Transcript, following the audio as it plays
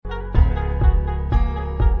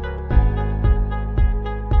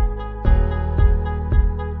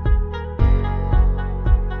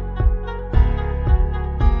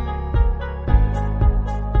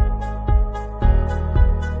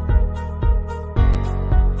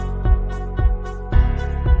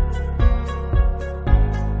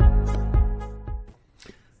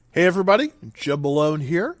Hey everybody, Jim Malone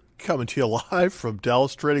here, coming to you live from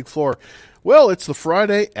Dallas Trading Floor. Well, it's the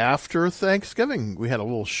Friday after Thanksgiving. We had a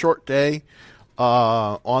little short day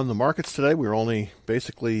on the markets today. We were only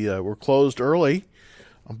basically we're closed early,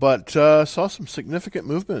 but saw some significant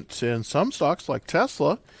movement in some stocks like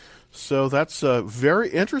Tesla. So that's very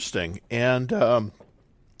interesting. And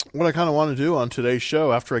what I kind of want to do on today's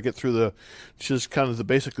show, after I get through the just kind of the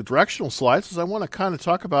basic directional slides, is I want to kind of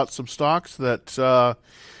talk about some stocks that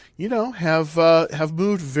have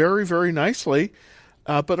moved very, very nicely,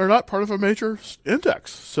 but are not part of a major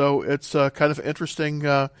index. So it's kind of interesting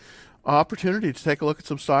opportunity to take a look at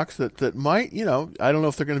some stocks that might, I don't know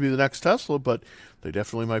if they're going to be the next Tesla, but they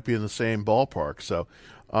definitely might be in the same ballpark. So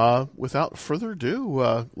without further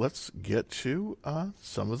ado, let's get to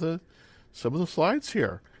some of the slides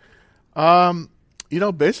here.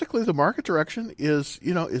 Basically the market direction is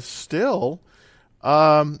still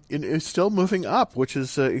it's still moving up, which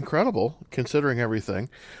is incredible considering everything.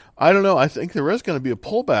 I don't know. I think there is going to be a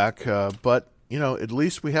pullback, but at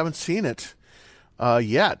least we haven't seen it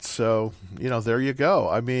yet. So there you go.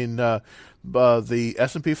 I mean, the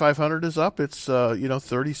S&P 500 is up. It's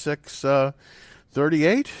 36.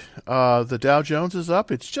 38. The Dow Jones is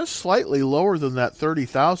up. It's just slightly lower than that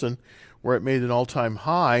 30,000, where it made an all-time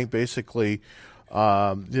high, basically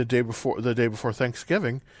the day before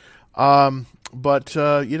Thanksgiving. But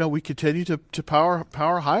we continue to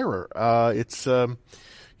power higher. It's not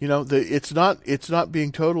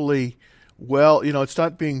being totally it's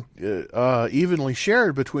not being evenly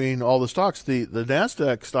shared between all the stocks. The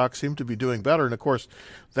Nasdaq stocks seem to be doing better, and of course,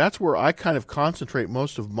 that's where I kind of concentrate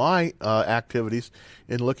most of my activities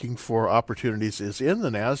in looking for opportunities is in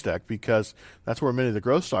the Nasdaq, because that's where many of the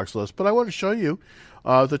growth stocks list. But I want to show you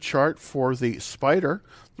the chart for the Spider.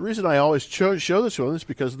 The reason I always show this one is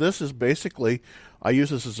because this is basically, I use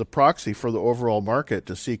this as a proxy for the overall market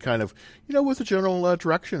to see kind of, what the general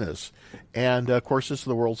direction is. And, of course, this is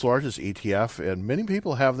the world's largest ETF, and many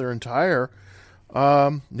people have their entire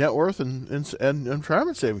net worth and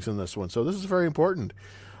retirement savings in this one. So this is very important.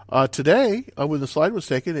 Today, when the slide was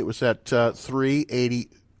taken, it was at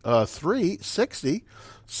 360.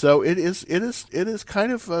 So it is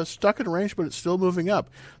kind of stuck in range, but it's still moving up.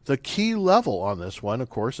 The key level on this one, of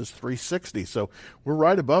course, is 360. So we're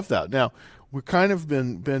right above that. Now, we've kind of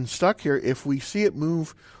been stuck here. If we see it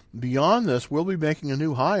move beyond this, we'll be making a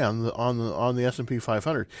new high on the S&P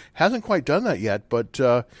 500. Hasn't quite done that yet, but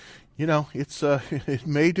it's it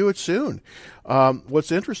may do it soon.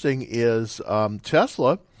 What's interesting is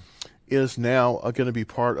Tesla is now going to be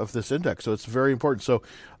part of this index. So it's very important. So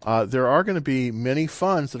there are going to be many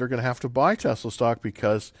funds that are going to have to buy Tesla stock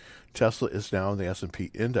because Tesla is now in the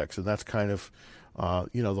S&P index. And that's kind of,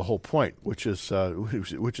 the whole point, which is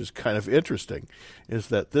kind of interesting, is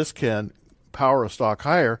that this can power a stock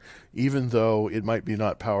higher, even though it might be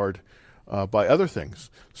not powered by other things.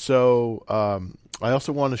 So I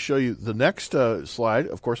also want to show you the next slide,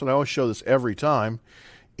 of course, and I always show this every time,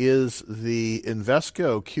 is the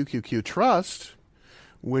Invesco QQQ Trust,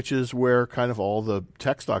 which is where kind of all the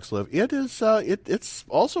tech stocks live. It is it's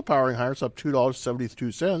also powering higher. It's up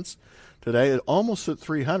 $2.72 today. It almost at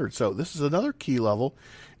 300. So this is another key level.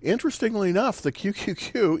 Interestingly enough, the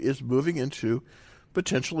QQQ is moving into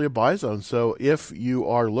potentially a buy zone. So if you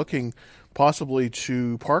are looking possibly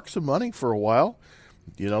to park some money for a while,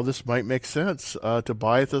 this might make sense to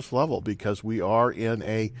buy at this level, because we are in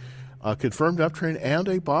a confirmed uptrend and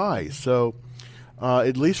a buy. So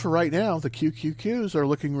at least for right now, the QQQs are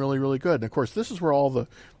looking really, really good. And of course, this is where all the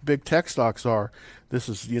big tech stocks are. This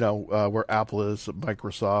is, where Apple is,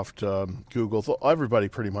 Microsoft, Google, everybody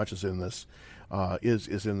pretty much is in this,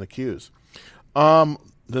 is in the Qs.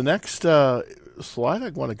 The next slide I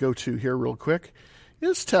want to go to here real quick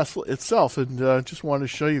is Tesla itself, and just want to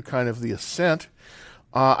show you kind of the ascent.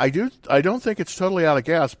 I don't think it's totally out of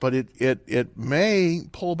gas, but it may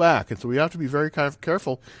pull back, and so we have to be very kind of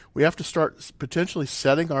careful. We have to start potentially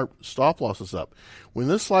setting our stop losses up. When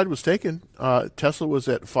this slide was taken, Tesla was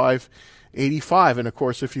at 585, and of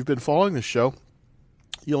course, if you've been following the show,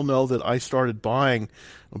 you'll know that I started buying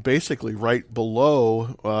basically right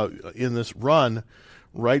below in this run,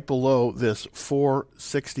 right below this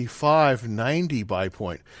 465.90 buy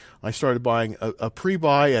point. I started buying a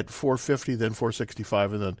pre-buy at 450, then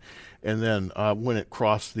 465, and then when it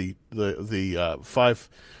crossed the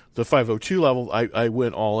 502 level, I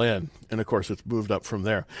went all in, and of course it's moved up from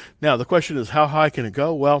there. Now the question is, how high can it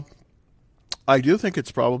go? Well, I do think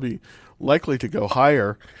it's probably likely to go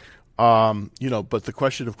higher, but the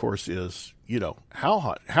question, of course, is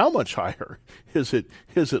how much higher is it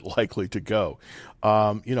likely to go?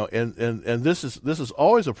 And this is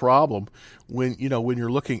always a problem when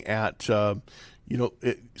you're looking at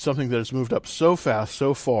something that has moved up so fast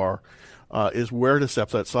so far. Is where to set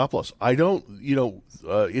that stop loss. I don't,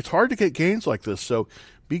 it's hard to get gains like this, so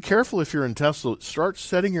be careful if you're in Tesla. Start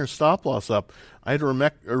setting your stop loss up. I'd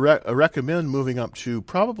recommend moving up to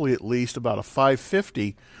probably at least about a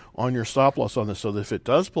 550 on your stop loss on this, so that if it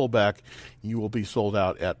does pull back, you will be sold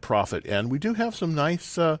out at profit. And we do have some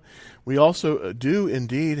nice. We also do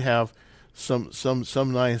indeed have some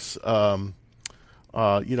nice.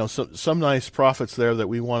 Some nice profits there that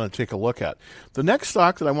we want to take a look at. The next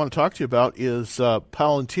stock that I want to talk to you about is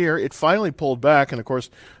Palantir. It finally pulled back, and of course,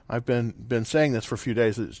 I've been saying this for a few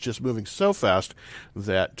days. It's just moving so fast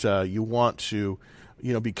that you want to,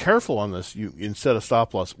 be careful on this. You set a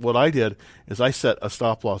stop loss. What I did is I set a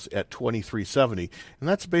stop loss at 23.70, and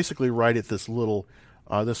that's basically right at this little.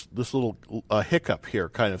 This little hiccup here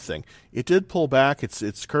kind of thing. It did pull back.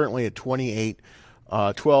 It's currently at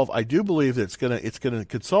 28.12. I do believe that it's gonna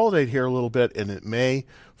consolidate here a little bit, and it may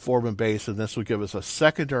form a base, and this will give us a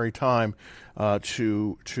secondary time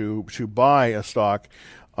to buy a stock.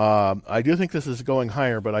 I do think this is going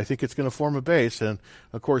higher, but I think it's going to form a base, and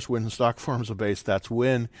of course, when the stock forms a base, that's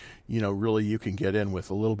when really you can get in with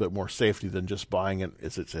a little bit more safety than just buying it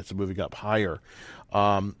as it's moving up higher.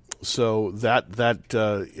 So that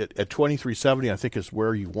at 23.70, I think is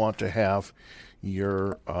where you want to have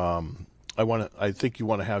your. I think you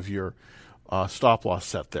want to have your stop loss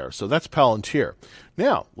set there. So that's Palantir.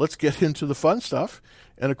 Now, let's get into the fun stuff.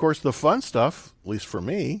 And, of course, the fun stuff, at least for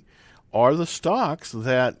me, are the stocks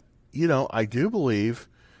that, I do believe,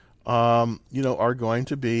 are going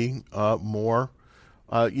to be more,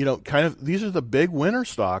 these are the big winner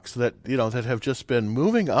stocks that, that have just been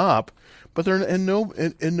moving up, but they're in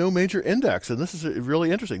no major index. And this is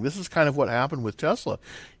really interesting. This is kind of what happened with Tesla.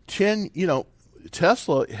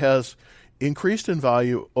 Tesla has increased in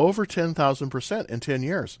value over 10,000% in 10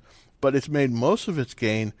 years, but it's made most of its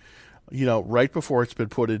gain, right before it's been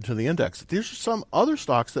put into the index. These are some other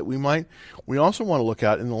stocks that we also want to look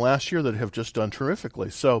at in the last year that have just done terrifically.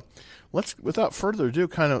 So let's, without further ado,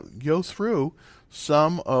 kind of go through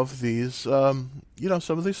some of these, some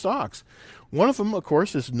of these stocks. One of them, of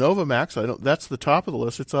course, is Novamax. That's the top of the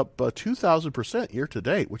list. It's up 2,000% year to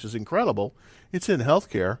date, which is incredible. It's in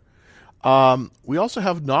healthcare. We also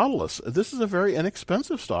have Nautilus. This is a very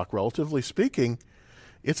inexpensive stock, relatively speaking.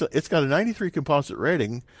 It's got a 93 composite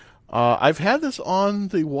rating. I've had this on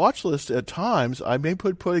the watch list at times. I may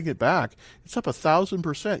putting it back. It's up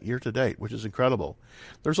 1,000% year to date, which is incredible.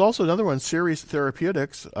 There's also another one, Seres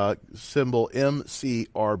Therapeutics, symbol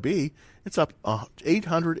MCRB. It's up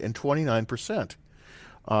 829%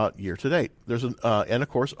 year to date. There's and of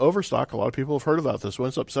course Overstock. A lot of people have heard about this one.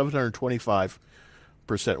 It's up 725%.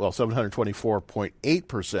 Well,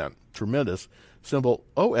 724.8%. Tremendous. Symbol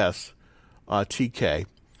OSTK.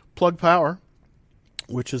 Plug Power,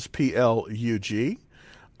 which is PLUG.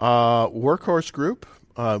 Workhorse Group.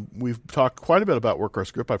 We've talked quite a bit about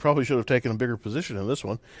Workhorse Group. I probably should have taken a bigger position in this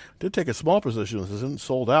one. Did take a small position. This isn't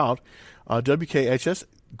sold out. WKHS.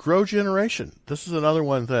 Grow Generation. This is another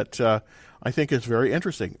one that I think is very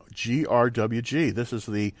interesting. GRWG. This is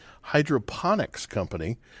the hydroponics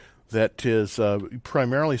company that is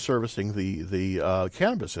primarily servicing the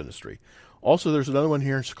cannabis industry. Also, there's another one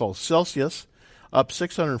here. It's called Celsius, up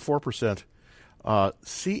 604%.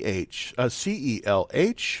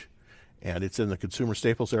 CELH, and it's in the consumer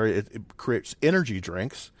staples area. It creates energy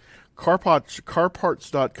drinks.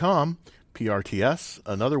 Carparts.com, PRTS,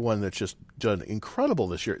 another one that's just done incredible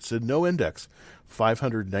this year. It's in no index,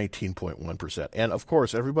 519.1%. And, of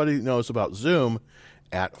course, everybody knows about Zoom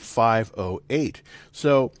at 508.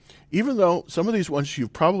 So even though some of these ones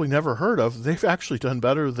you've probably never heard of, they've actually done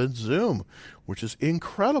better than Zoom, which is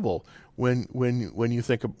incredible when you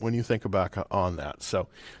think back on that. So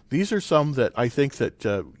these are some that I think that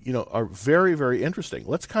are very, very interesting.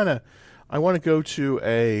 I want to go to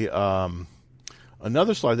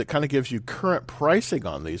another slide that kind of gives you current pricing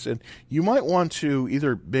on these, and you might want to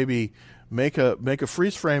either maybe make a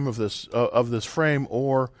freeze frame of this frame,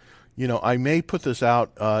 or I may put this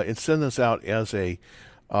out and send this out as a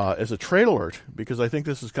trade alert, because I think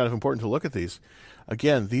this is kind of important to look at these.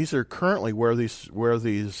 Again, these are currently where these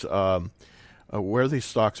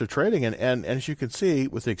stocks are trading, and as you can see,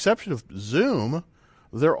 with the exception of Zoom,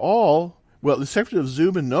 they're all, well, the exception of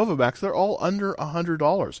Zoom and Novavax, they're all under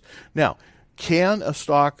 $100. Now, can a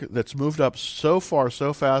stock that's moved up so far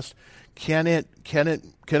so fast, can it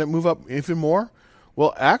move up even more?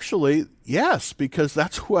 Well, actually, yes, because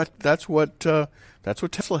that's what That's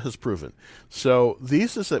what Tesla has proven. So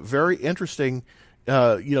these is a very interesting.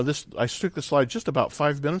 This I took the slide just about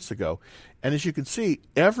 5 minutes ago, and as you can see,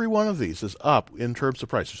 every one of these is up in terms of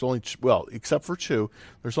price. There's only except for two.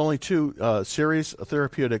 There's only two Seres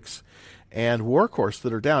Therapeutics and Workhorse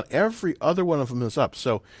that are down. Every other one of them is up.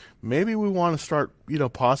 So maybe we want to start,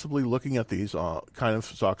 possibly looking at these kind of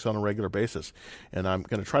stocks on a regular basis. And I'm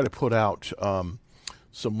going to try to put out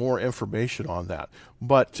some more information on that.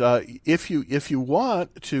 But if you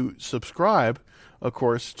want to subscribe, of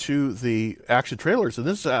course, to the Action Trailers, and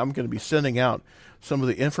this I'm going to be sending out some of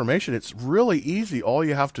the information. It's really easy. All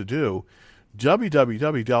you have to do,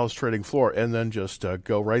 www.Dallas Trading Floor, and then just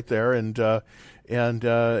go right there and log,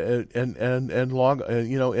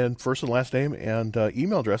 and first and last name and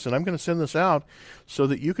email address. And I'm going to send this out so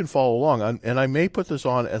that you can follow along. And I may put this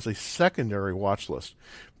on as a secondary watch list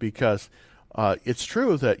because it's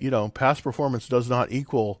true that past performance does not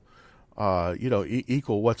equal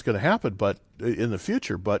equal what's going to happen, but in the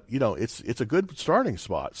future. But it's a good starting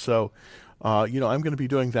spot. So I'm going to be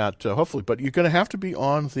doing that hopefully. But you're going to have to be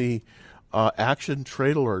on the Action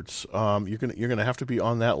Trade Alerts. You're going to have to be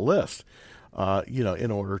on that list.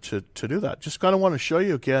 In order to do that. Just kind of want to show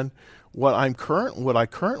you again what I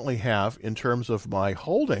currently have in terms of my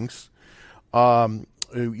holdings, in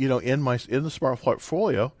the smart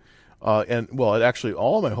portfolio, actually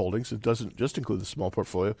all of my holdings. It doesn't just include the small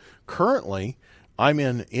portfolio. Currently, I'm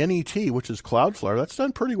in NET, which is Cloudflare. That's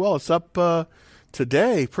done pretty well. It's up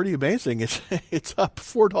today, pretty amazing. It's up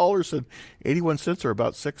 $4.81, or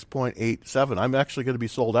about 6.87. I'm actually going to be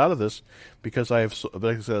sold out of this because I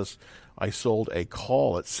sold a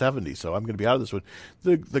call at 70, so I'm going to be out of this one.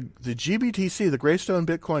 The GBTC, the Greystone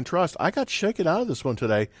Bitcoin Trust, I got shaken out of this one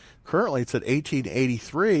today. Currently, it's at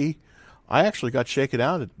 1883. I actually got shaken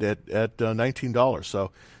out at $19.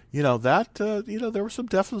 So, there was some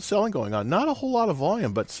definite selling going on. Not a whole lot of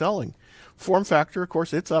volume, but selling. Form Factor, of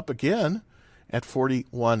course, it's up again at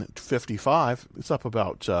 41.55. It's up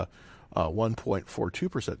about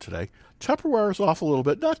 1.42% today. Tupperware is off a little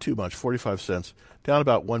bit, not too much, 45 cents, down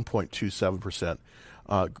about 1.27%.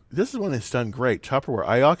 This is one that's done great. Tupperware,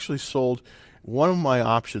 I actually sold one of my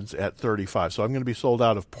options at 35, so I'm going to be sold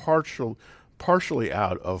out of partially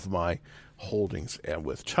out of my holdings and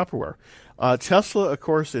with Tupperware. Tesla, of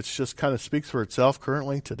course, it's just kind of speaks for itself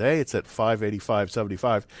currently. Today, it's at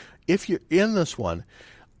 585.75. If you're in this one,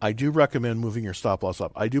 I do recommend moving your stop loss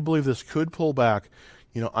up. I do believe this could pull back.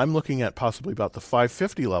 I'm looking at possibly about the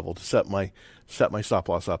 550 level to set my stop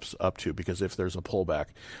loss up to, because if there's a pullback.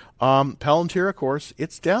 Palantir, of course,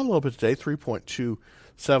 it's down a little bit today,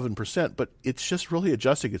 3.27%, but it's just really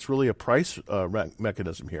adjusting. It's really a price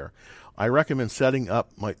mechanism here. I recommend setting up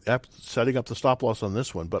the stop loss on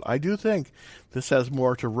this one, but I do think this has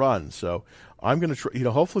more to run. So I'm going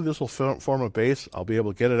to hopefully this will form a base. I'll be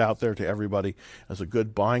able to get it out there to everybody as a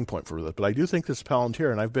good buying point for it. But I do think this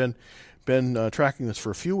Palantir, and I've been tracking this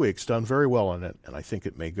for a few weeks, done very well on it, and I think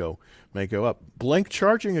it may go up. Blink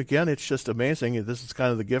Charging, again, it's just amazing. This is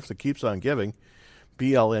kind of the gift that keeps on giving.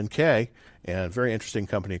 BLNK, and very interesting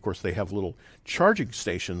company. Of course, they have little charging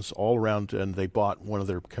stations all around, and they bought one of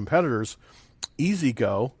their competitors,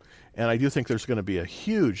 EasyGo, and I do think there's going to be a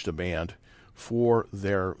huge demand for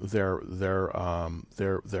their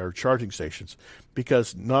charging stations,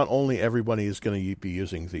 because not only everybody is going to be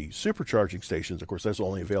using the supercharging stations. Of course, that's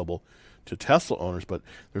only available to Tesla owners, but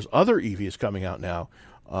there's other EVs coming out now,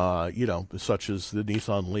 such as the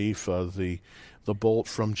Nissan Leaf, the Bolt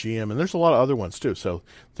from GM, and there's a lot of other ones too. So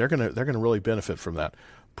they're gonna really benefit from that.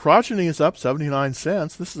 Progeny is up 79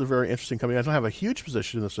 cents. This is a very interesting company. I don't have a huge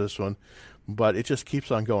position in this one, but it just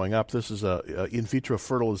keeps on going up. This is a in vitro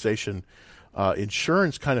fertilization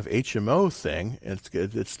insurance kind of HMO thing, and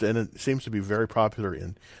it seems to be very popular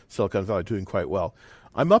in Silicon Valley, doing quite well.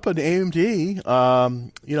 I'm up on AMD.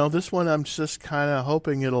 This one I'm just kind of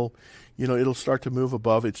hoping it'll start to move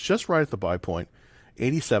above. It's just right at the buy point,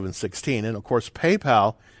 87.16, and of course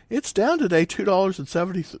PayPal, it's down today,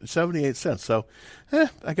 $2.78. So,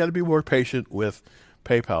 I got to be more patient with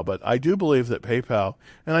PayPal, but I do believe that PayPal,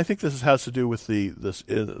 and I think this has to do with the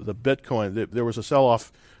Bitcoin. There was a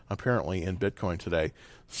sell-off apparently in Bitcoin today,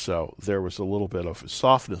 so there was a little bit of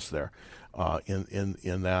softness there in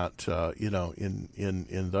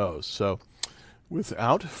those. So,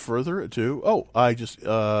 without further ado, I just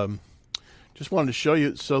wanted to show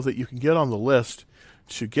you so that you can get on the list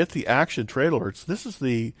to get the Action Trade Alerts. This is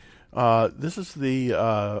the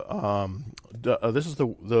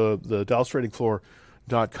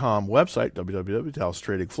DallasTradingFloor.com website,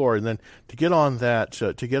 www.DallasTradingFloor, and then to get on that,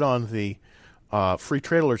 to get on the free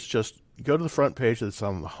trade alerts, just go to the front page that's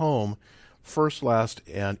on the home, first, last,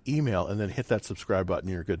 and email, and then hit that subscribe button.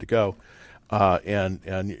 You're good to go, and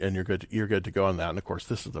you're good to go on that. And of course,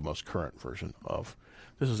 this is the most current version of.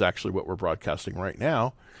 This is actually what we're broadcasting right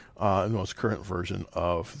now, the most current version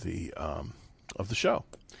of the show.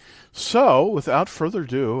 So, without further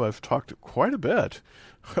ado, I've talked quite a bit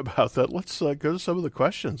about that. Let's go to some of the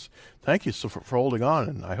questions. Thank you for holding on,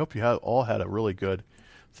 and I hope you all had a really good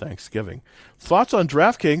Thanksgiving. Thoughts on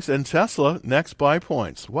DraftKings and Tesla next buy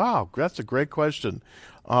points? Wow, that's a great question.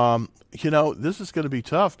 This is going to be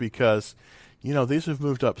tough because, these have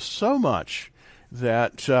moved up so much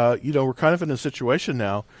that, we're kind of in a situation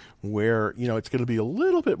now where, it's going to be a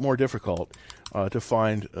little bit more difficult to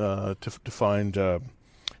find buy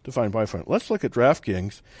point. Let's look at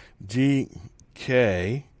DraftKings,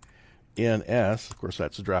 DKNS. Of course,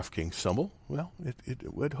 that's a DraftKings symbol. Well,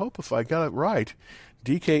 it would hope if I got it right.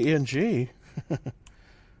 DKNG.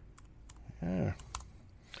 Yeah.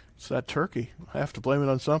 It's that turkey. I have to blame it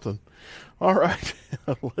on something. All right.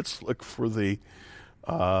 Let's look for the,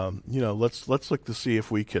 let's look to see if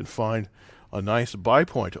we can find a nice buy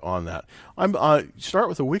point on that. Start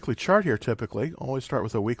with a weekly chart here typically. Always start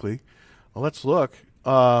with a weekly. Well, let's look.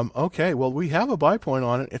 Okay, well, we have a buy point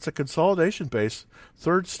on it. It's a consolidation base,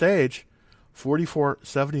 third stage,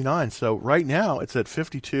 44.79. So right now it's at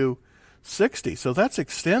 52.60. So that's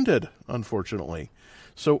extended, unfortunately.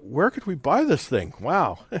 So where could we buy this thing?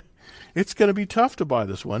 Wow. It's going to be tough to buy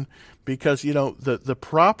this one because, the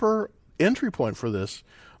proper entry point for this,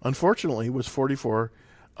 unfortunately, was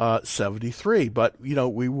 44.73. But, we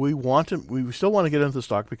still want to get into the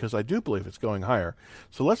stock because I do believe it's going higher.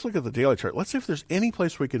 So let's look at the daily chart. Let's see if there's any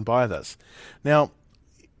place we can buy this. Now,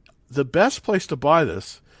 the best place to buy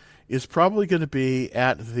this is probably going to be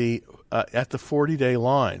at the 40-day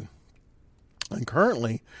line. And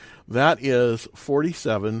currently, that is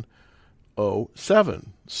 47.07.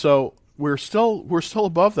 So we're still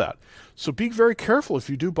above that. So be very careful if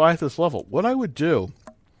you do buy at this level. What I would do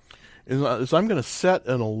is I'm going to set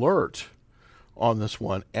an alert on this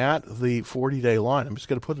one at the 40-day line. I'm just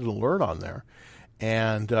going to put an alert on there.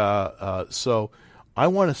 And so I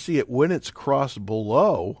want to see it when it's crossed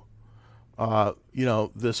below, this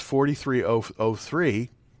 43.03,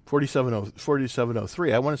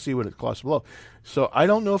 47.03. I want to see when it crosses below. So I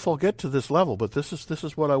don't know if I'll get to this level, but this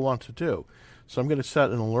is what I want to do. So I'm going to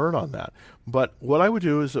set an alert on that. But what I would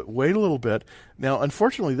do is wait a little bit. Now,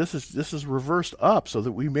 unfortunately, this is reversed up so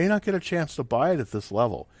that we may not get a chance to buy it at this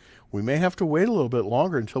level. We may have to wait a little bit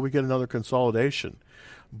longer until we get another consolidation.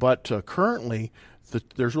 But currently,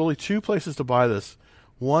 there's really two places to buy this.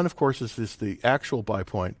 One, of course, is the actual buy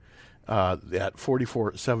point at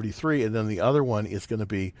 44.73, and then the other one is going to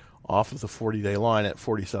be off of the 40-day line at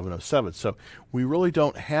 47.07. So we really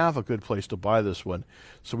don't have a good place to buy this one.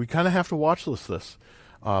 So we kind of have to watch this.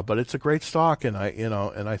 But it's a great stock, and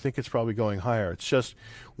I think it's probably going higher. It's just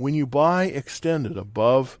when you buy extended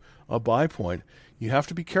above a buy point, you have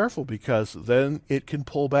to be careful because then it can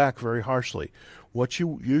pull back very harshly. What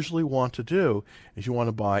you usually want to do is you want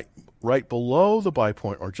to buy right below the buy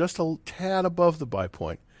point or just a tad above the buy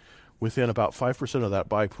point, within about 5% of that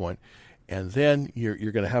buy point, and then you're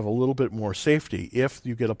going to have a little bit more safety if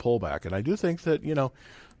you get a pullback. And I do think that,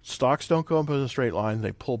 stocks don't go up in a straight line.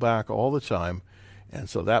 They pull back all the time, and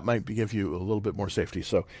so that might give you a little bit more safety.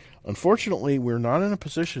 So unfortunately, we're not in a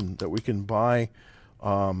position that we can buy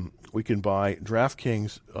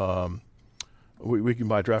DraftKings. We can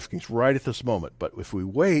buy DraftKings right at this moment. But if we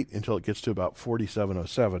wait until it gets to about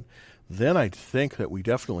 47.07, then I think that we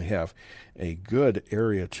definitely have a good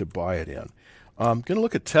area to buy it in. I'm going to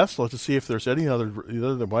look at Tesla to see if there's any other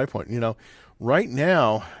buy point. Right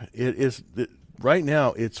now it's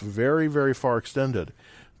very, very far extended.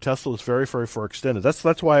 Tesla is very, very far extended.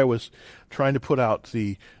 That's why I was trying to put out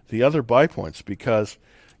the other buy points because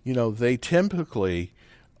they typically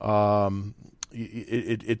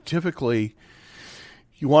typically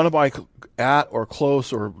you want to buy at or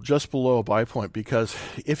close or just below a buy point because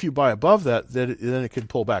if you buy above that, then it can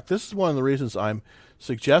pull back. This is one of the reasons I'm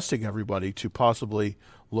suggesting everybody to possibly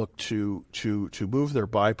look to move their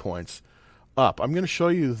buy points up. I'm going to show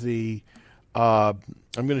you the the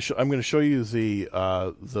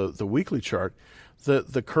weekly chart.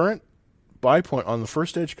 The current buy point on the first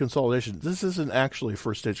stage consolidation. This isn't actually a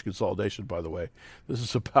first stage consolidation, by the way. This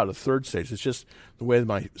is about a third stage. It's just the way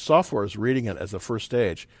my software is reading it as a first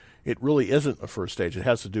stage. It really isn't a first stage. It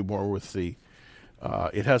has to do more with the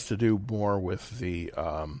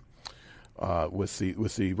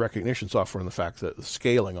with the recognition software and the fact that the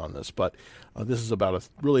scaling on this. But this is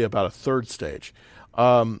really about a third stage.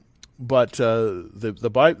 But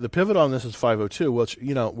the pivot on this is 502, which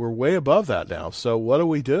we're way above that now. So what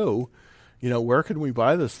do? where can we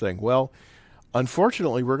buy this thing? Well,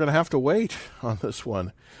 unfortunately, we're going to have to wait on this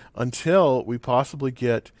one until we possibly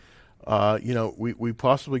get, we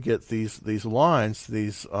possibly get these lines,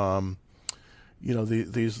 these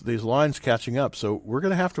these lines catching up. So we're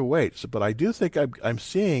going to have to wait. So, but I do think I'm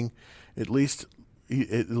seeing, at least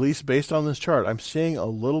based on this chart, I'm seeing a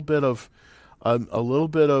little bit of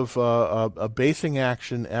a basing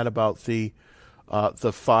action at about the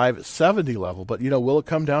 570 level. But will it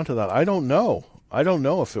come down to that? I don't know. I don't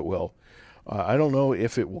know if it will. I don't know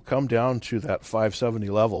if it will come down to that 570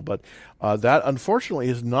 level. But that unfortunately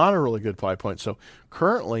is not a really good buy point. So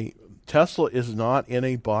currently, Tesla is not in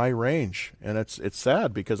a buy range, and it's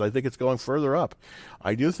sad because I think it's going further up.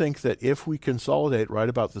 I do think that if we consolidate right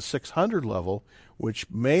about the 600 level, which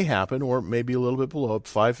may happen, or maybe a little bit below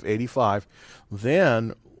 585,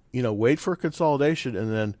 then wait for consolidation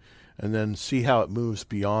and then see how it moves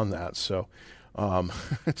beyond that. So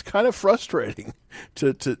it's kind of frustrating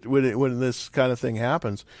to when this kind of thing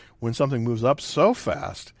happens, when something moves up so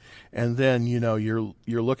fast. And then you're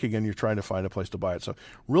looking and you're trying to find a place to buy it. So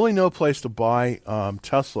really no place to buy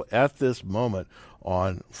Tesla at this moment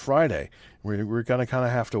on Friday. We're going to kind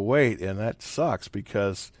of have to wait, and that sucks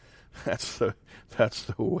because that's the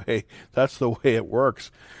way it works.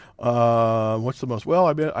 What's the most? Well,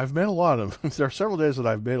 I've made a lot of. There are several days that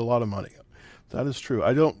I've made a lot of money. That is true.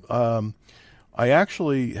 I don't. I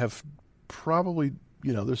actually have probably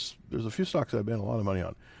there's a few stocks that I've made a lot of money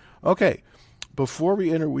on. Okay. Before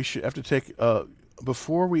we enter, we should have to take.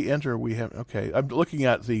 Before we enter, we have. Okay, I'm looking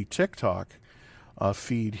at the TikTok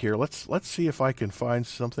feed here. Let's see if I can find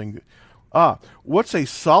something. What's a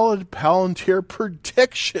solid Palantir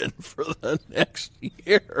prediction for the next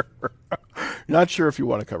year? Not sure if you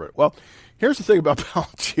want to cover it. Well, here's the thing about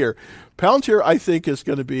Palantir. Palantir, I think, is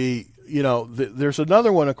going to be. There's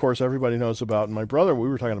another one, of course, everybody knows about. And my brother, we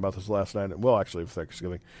were talking about this last night. Well, actually, for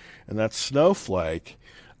Thanksgiving, and that's Snowflake.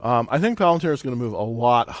 I think Palantir is going to move a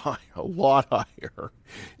lot higher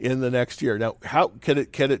in the next year. Now, how can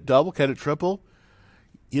it double? Can it triple?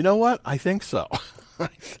 You know what? I think so. I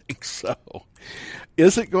think so.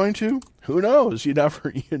 Is it going to? Who knows? You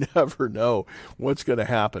never know what's going to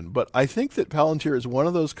happen. But I think that Palantir is one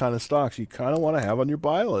of those kind of stocks you kind of want to have on your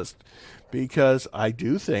buy list, because I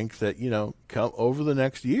do think that come over the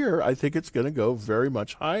next year, I think it's going to go very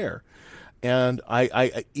much higher. And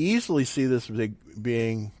I easily see this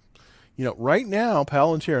being, right now,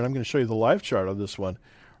 Palantir, and I'm going to show you the live chart on this one.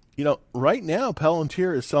 Right now,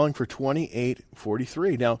 Palantir is selling for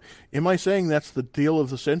 $28.43. Now, am I saying that's the deal of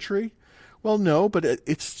the century? Well, no, but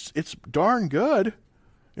it's darn good.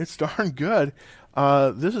 It's darn good.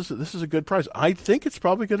 This is a good price. I think it's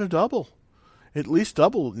probably going to double. At least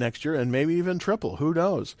double next year, and maybe even triple. Who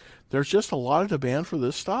knows? There's just a lot of demand for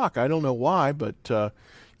this stock. I don't know why, but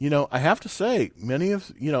I have to say,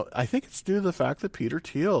 I think it's due to the fact that Peter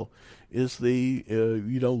Thiel is the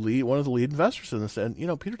one of the lead investors in this, and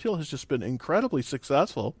Peter Thiel has just been incredibly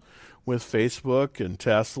successful with Facebook and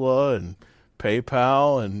Tesla and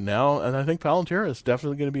PayPal, and I think Palantir is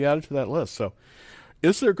definitely going to be added to that list. So,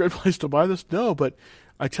 is there a good place to buy this? No, but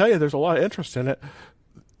I tell you, there's a lot of interest in it.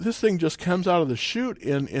 This thing just comes out of the chute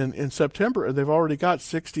in September, and they've already got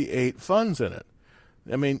 68 funds in it.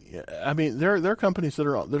 I mean, there are companies that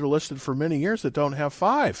are listed for many years that don't have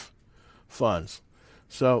 5 funds.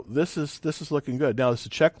 So this is looking good. Now, this is a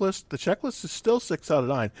checklist. The checklist is still 6 out of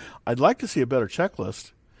 9. I'd like to see a better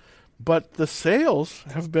checklist, but the sales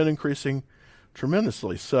have been increasing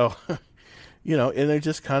tremendously. So, and they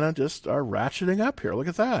just kind of are ratcheting up here. Look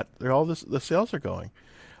at that. The sales are going.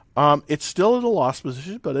 It's still in a loss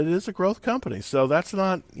position, but it is a growth company. So that's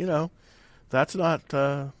not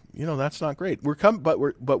great.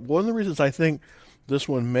 But one of the reasons I think this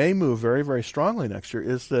one may move very, very strongly next year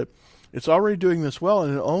is that it's already doing this well,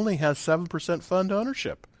 and it only has 7% fund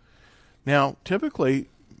ownership. Now, typically,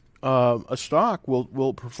 a stock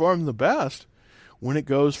will perform the best when it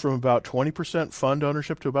goes from about 20% fund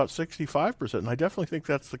ownership to about 65%, and I definitely think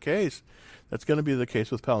that's the case. That's going to be the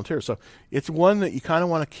case with Palantir. So it's one that you kind of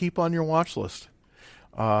want to keep on your watch list,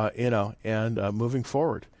 and moving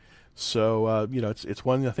forward. So it's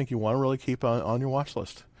one I think you want to really keep on your watch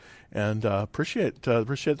list. And appreciate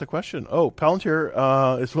the question. Oh, Palantir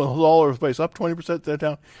is all over the place, up 20%,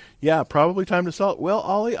 down. Yeah, probably time to sell it. Well,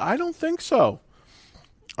 Ollie, I don't think so.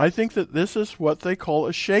 I think that this is what they call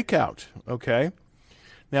a shakeout. Okay.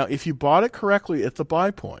 Now, if you bought it correctly at the buy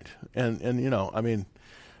point, and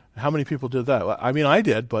how many people did that? I mean, I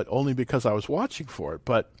did, but only because I was watching for it.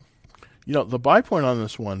 But the buy point on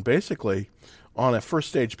this one, basically, on a first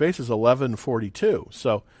stage basis, 1142.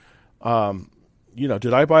 So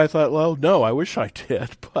did I buy it that low? No, I wish I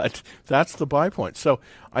did, but that's the buy point. So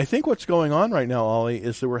I think what's going on right now, Ollie,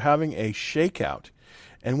 is that we're having a shakeout.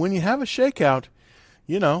 And when you have a shakeout,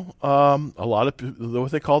 a lot of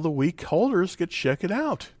what they call the weak holders get shaken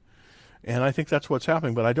out. And I think that's what's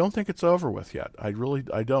happening, but I don't think it's over with yet. I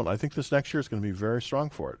don't. I think this next year is going to be very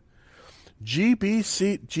strong for it.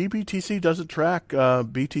 GBTC doesn't track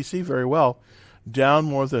BTC very well, down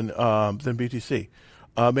more than BTC.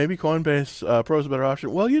 Maybe Coinbase Pro is a better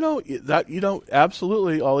option. Well,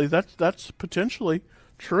 absolutely, Ollie. That's potentially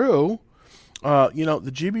true.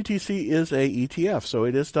 The GBTC is a ETF, so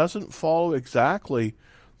doesn't follow exactly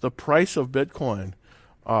the price of Bitcoin.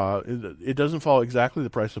 It doesn't follow exactly the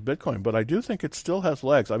price of Bitcoin, but I do think it still has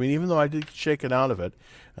legs. I mean, even though I did shake it out of it,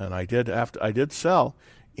 and I did sell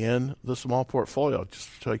in the small portfolio.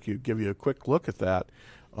 Just to give you a quick look at that.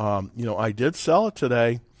 I did sell it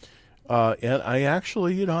today, and I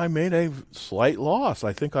actually, I made a slight loss.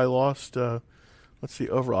 I think I lost. Let's see,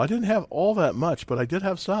 overall, I didn't have all that much, but I did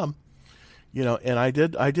have some. And I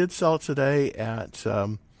did sell it today at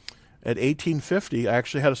 1850. I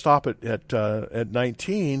actually had to stop it at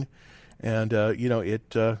 19, and I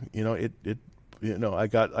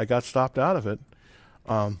got stopped out of it.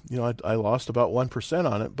 I lost about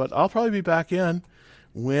 1% on it, but I'll probably be back in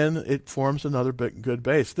when it forms another good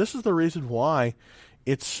base. This is the reason why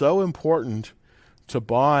it's so important to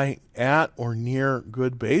buy at or near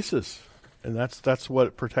good bases, and that's what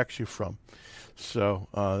it protects you from. So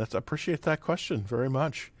I appreciate that question very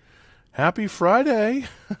much. Happy Friday!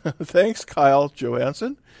 Thanks, Kyle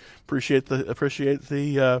Johansson. Appreciate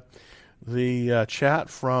the chat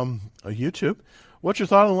from YouTube. What's your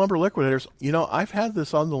thought on lumber liquidators? I've had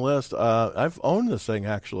this on the list. I've owned this thing,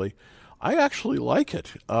 actually. I actually like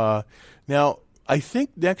it. Now, I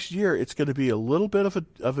think next year it's going to be a little bit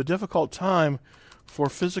of a difficult time for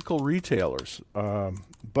physical retailers.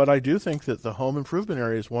 But I do think that the home improvement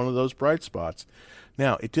area is one of those bright spots.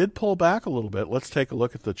 Now, it did pull back a little bit. Let's take a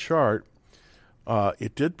look at the chart.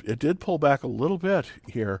 It did pull back a little bit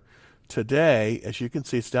here today. As you can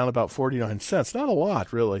see, it's down about 49 cents. Not a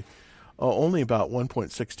lot, really. Only about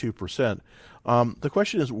 1.62%. The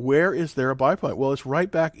question is, where is there a buy point? Well, it's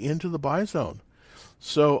right back into the buy zone.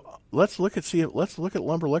 So let's look at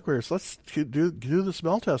lumber liquidators. Let's do the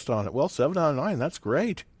smell test on it. Well, 7 out of 9. That's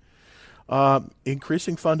great.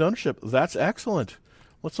 Increasing fund ownership. That's excellent.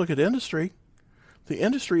 Let's look at industry. The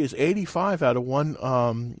industry is 85 out of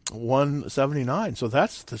 179. So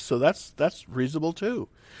that's reasonable too.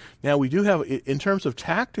 Now we do have, in terms of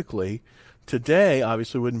tactically, today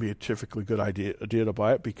obviously wouldn't be a typically good idea to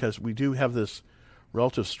buy it because we do have this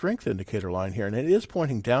relative strength indicator line here, and it is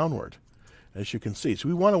pointing downward, as you can see. So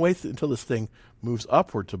we want to wait until this thing moves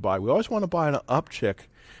upward to buy. We always want to buy an uptick,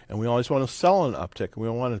 and we always want to sell an uptick. We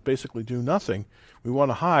don't want to basically do nothing. We want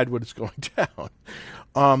to hide when it's going down.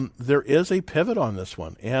 There is a pivot on this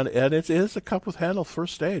one, and it is a cup with handle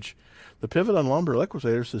first stage. The pivot on lumber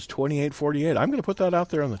liquidators is 28.48. I'm going to put that out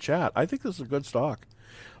there in the chat. I think this is a good stock.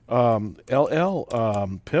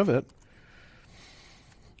 Pivot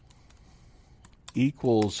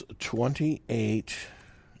equals 28,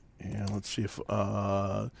 and let's see if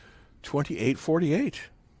 28.48.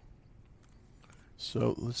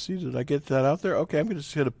 So let's see, did I get that out there? Okay, I'm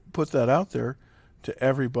just going to put that out there to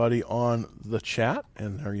everybody on the chat,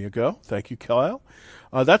 and there you go. Thank you, Kyle.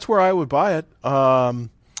 That's where I would buy it.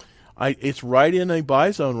 It's right in a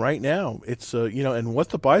buy zone right now. It's and what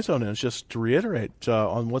the buy zone is, just to reiterate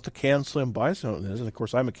on what the CanSlim buy zone is, and of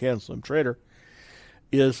course I'm a CanSlim trader,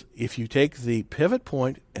 is if you take the pivot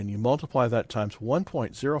point and you multiply that times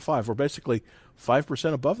 1.05, or basically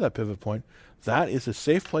 5% above that pivot point, that is a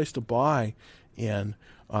safe place to buy in.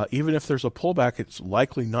 Even if there's a pullback, it's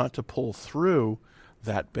likely not to pull through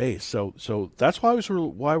that base. So that's why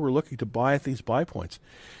we're looking to buy at these buy points.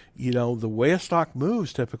 The way a stock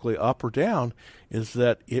moves typically up or down is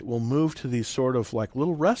that it will move to these sort of like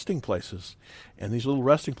little resting places. And these little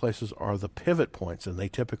resting places are the pivot points. And they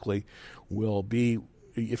typically will be,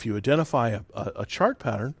 if you identify a chart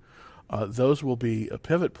pattern, those will be a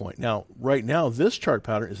pivot point. Now, right now, this chart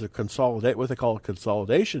pattern is what they call a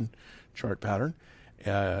consolidation chart pattern.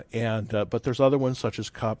 But there's other ones such as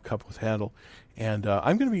cup with handle. And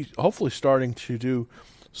I'm going to be hopefully starting to do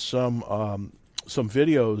some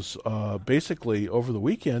videos basically over the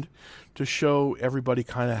weekend to show everybody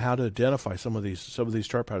kind of how to identify some of these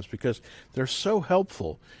chart patterns, because they're so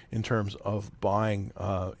helpful in terms of buying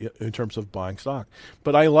stock.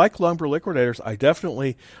 But I like lumber liquidators. I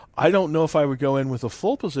don't know if I would go in with a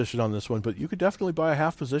full position on this one, but you could definitely buy a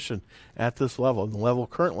half position at this level. And the level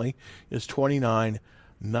currently is 29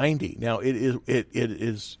 90. Now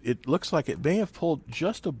it looks like it may have pulled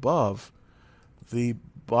just above the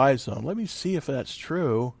buy zone. Let me see if that's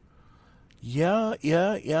true. Yeah.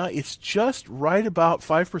 It's just right about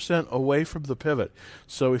 5% away from the pivot.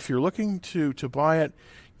 So if you're looking to buy it,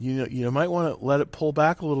 you might want to let it pull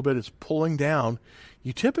back a little bit. It's pulling down.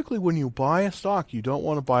 You typically, when you buy a stock, you don't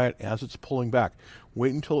want to buy it as it's pulling back.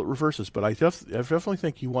 Wait until it reverses. But I definitely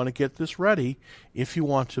think you want to get this ready if you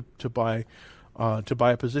want to buy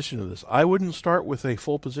a position of this. I wouldn't start with a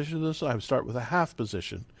full position of this. I would start with a half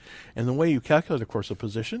position. And the way you calculate, of course, a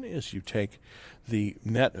position is you take the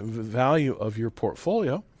net value of your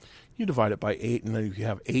portfolio, you divide it by 8, and then you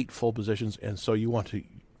have 8 full positions. And so you want to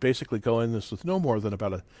basically go in this with no more than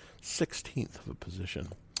about a 16th of a position.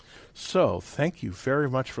 So thank you very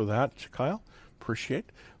much for that, Kyle. Appreciate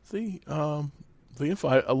the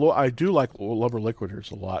info. I do like Lumber Liquidators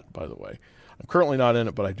a lot, by the way. I'm currently not in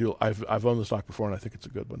it, but I do. I've owned the stock before, and I think it's a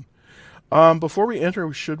good one. Before we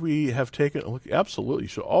enter, should we have taken a look? Absolutely. You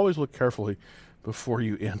should always look carefully before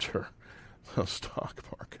you enter the stock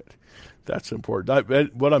market. That's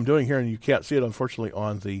important. What I'm doing here, and you can't see it, unfortunately,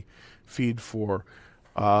 on the feed for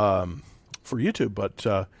YouTube, but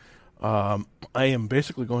I am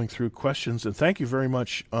basically going through questions, and thank you very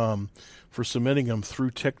much for submitting them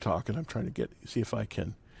through TikTok, and I'm trying to see if I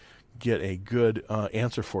can get a good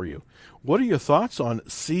answer for you. What are your thoughts on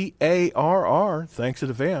CARR? Thanks in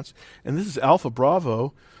advance. And this is Alpha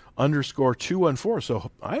Bravo _214.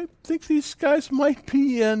 So I think these guys might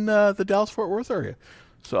be in the Dallas-Fort Worth area.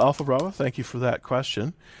 So Alpha Bravo, thank you for that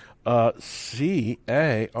question.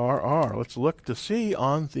 CARR. Let's look to see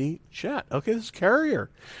on the chat. Okay, this is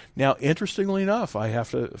Carrier. Now, interestingly enough, I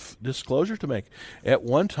have to disclosure to make. At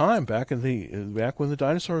one time, back when the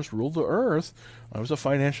dinosaurs ruled the earth, I was a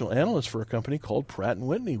financial analyst for a company called Pratt &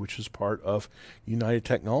 Whitney, which is part of United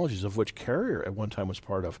Technologies, of which Carrier at one time was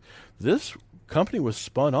part of. This company was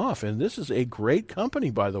spun off, and this is a great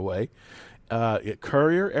company, by the way.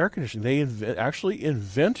 Carrier Air Conditioning. They actually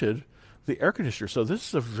invented the air conditioner. So this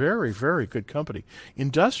is a very, very good company.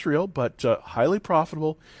 Industrial, but highly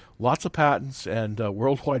profitable, lots of patents, and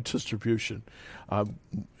worldwide distribution.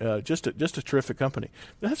 Just a terrific company.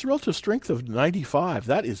 It has a relative strength of 95.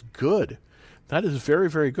 That is good. That is very,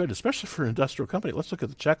 very good, especially for an industrial company. Let's look at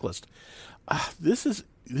the checklist. This is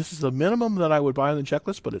the minimum that I would buy on the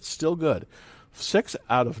checklist, but it's still good. 6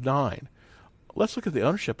 out of 9. Let's look at the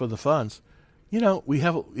ownership of the funds.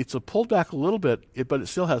 It's a pulled back a little bit, but it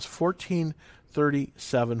still has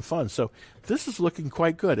 1,437 funds. So this is looking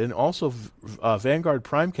quite good. And also Vanguard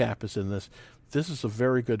Prime Cap is in this. This is a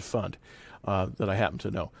very good fund that I happen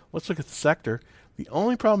to know. Let's look at the sector. The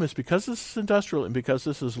only problem is because this is industrial and because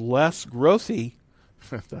this is less growthy,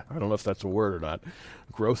 I don't know if that's a word or not,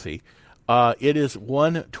 growthy, it is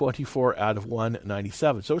 124 out of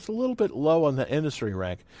 197. So it's a little bit low on the industry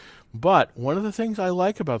rank. But one of the things I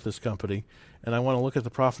like about this company, and I want to look at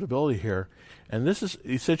the profitability here, and this is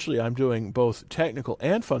essentially I'm doing both technical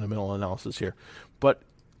and fundamental analysis here, but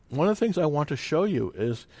one of the things I want to show you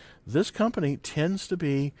is this company tends to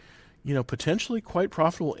be, potentially quite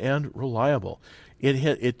profitable and reliable.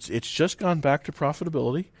 It's just gone back to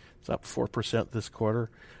profitability. It's up 4% this quarter,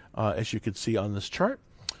 as you can see on this chart.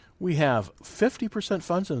 We have 50%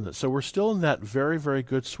 funds in this, so we're still in that very, very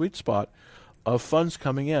good sweet spot of funds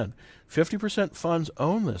coming in. 50% funds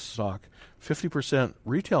own this stock, 50%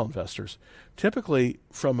 retail investors. Typically,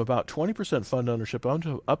 from about 20% fund ownership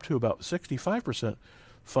up to about 65%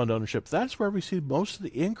 fund ownership, that's where we see most of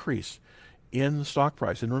the increase in the stock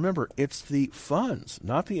price. And remember, it's the funds,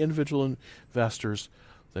 not the individual investors,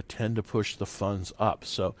 that tend to push the funds up.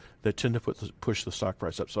 So that tend to push the stock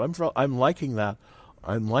price up. So I'm liking that.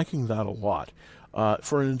 I'm liking that a lot.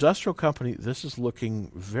 For an industrial company, this is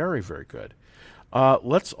looking very, very good.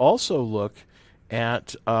 Let's also look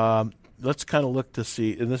at, let's kind of look to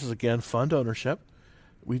see, and this is again fund ownership.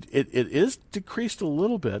 It is decreased a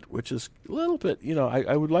little bit, which is a little bit,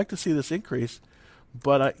 I would like to see this increase,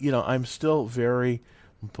 but I'm still very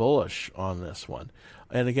bullish on this one.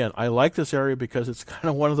 And again, I like this area because it's kind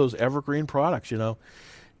of one of those evergreen products. It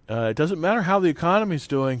doesn't matter how the economy's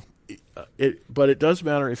doing, but it does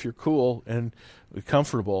matter if you're cool and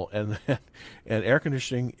comfortable, and air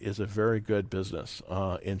conditioning is a very good business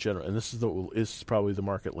in general, and this is probably the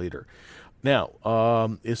market leader.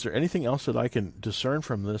 Now, is there anything else that I can discern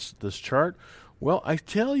from this chart? Well, I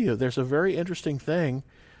tell you, there's a very interesting thing.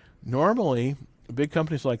 Normally, big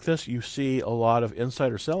companies like this, you see a lot of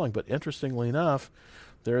insider selling, but interestingly enough,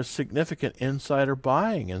 there is significant insider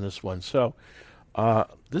buying in this one. So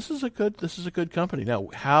This is a good company. Now,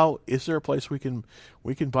 how is there a place we can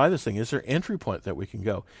buy this thing? Is there entry point that we can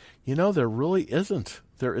go? There really isn't.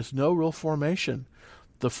 There is no real formation.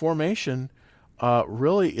 The formation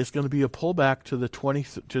really is going to be a pullback to the 20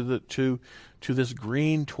 to this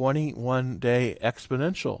green 21-day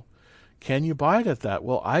exponential. Can you buy it at that?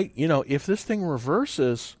 Well, if this thing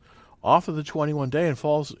reverses off of the 21-day and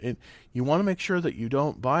falls in, you want to make sure that you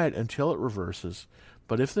don't buy it until it reverses.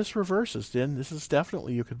 But if this reverses, then this is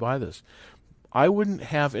definitely, you could buy this. I wouldn't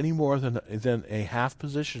have any more than a half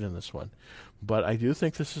position in this one, but I do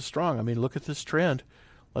think this is strong. I mean, look at this trend.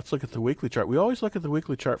 Let's look at the weekly chart. We always look at the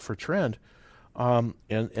weekly chart for trend, and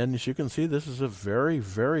as you can see, this is a very,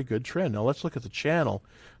 very good trend. Now let's look at the channel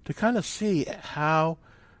to kind of see how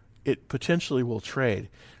it potentially will trade.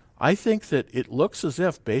 I think that it looks as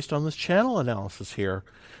if, based on this channel analysis here,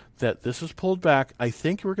 that this is pulled back. I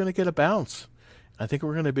think we're going to get a bounce. I think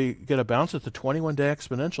we're going to get a bounce at the 21-day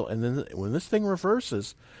exponential, and then when this thing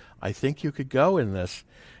reverses, I think you could go in this,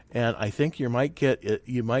 and I think you might get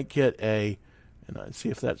a, and I'd see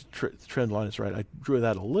if that trend line is right. I drew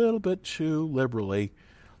that a little bit too liberally.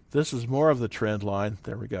 This is more of the trend line.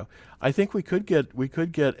 There we go. I think we could get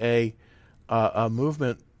a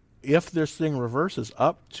movement if this thing reverses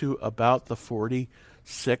up to about the $46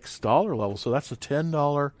 level. So that's a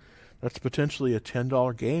 $10. That's potentially a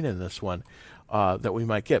 $10 gain in this one. That we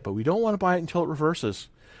might get, but we don't want to buy it until it reverses.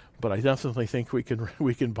 But I definitely think we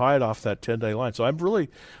can buy it off that 10-day line. So I really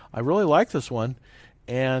like this one,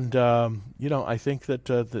 and I think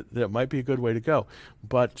that might be a good way to go.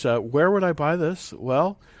 But where would I buy this?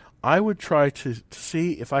 Well, I would try to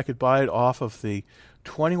see if I could buy it off of the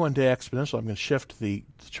 21-day exponential. I'm going to shift the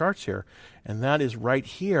charts here, and that is right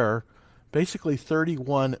here, basically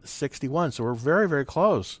 31.61. So we're very, very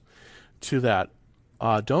close to that.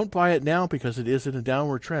 Don't buy it now because it is in a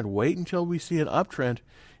downward trend. Wait until we see an uptrend.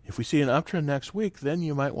 If we see an uptrend next week, then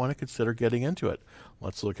you might want to consider getting into it.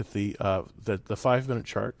 Let's look at the 5-minute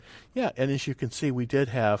chart. Yeah, and as you can see, we did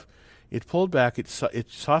have it pulled back. It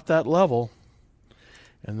sought that level,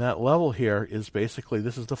 and that level here is basically,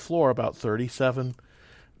 this is the floor, about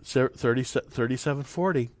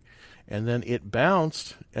 37.40, and then it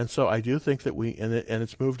bounced, and so I do think that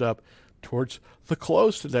it's moved up towards the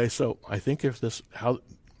close today. So I think if this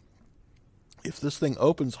thing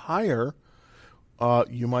opens higher,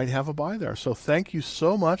 you might have a buy there. So thank you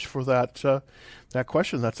so much for that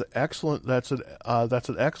question. That's an excellent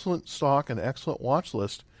excellent stock, an excellent watch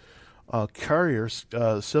list. Carrier's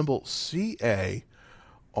symbol CARR.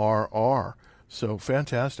 So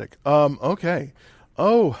fantastic. Okay.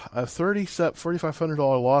 Oh, a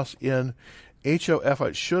 $4,500 loss in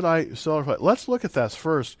HOF. Should I sell or buy? Let's look at that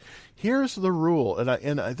first. Here's the rule,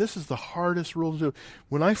 and this is the hardest rule to do.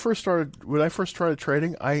 When I first started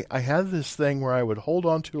trading, I had this thing where I would hold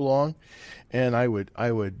on too long, and I would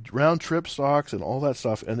round trip stocks and all that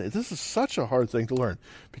stuff. And this is such a hard thing to learn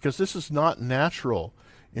because this is not natural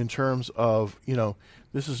in terms of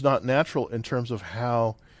this is not natural in terms of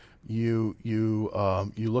how you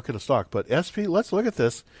look at a stock. But SP, let's look at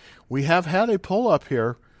this. We have had a pull up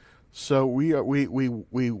here. So we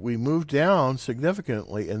moved down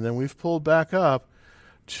significantly, and then we've pulled back up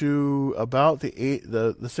to about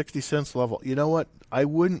the 60 cents level. You know what? I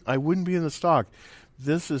wouldn't be in the stock.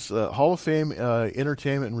 This is Hall of Fame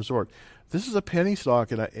Entertainment and Resort. This is a penny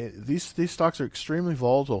stock, and these stocks are extremely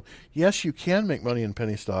volatile. Yes, you can make money in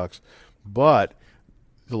penny stocks, but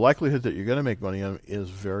the likelihood that you're going to make money on them is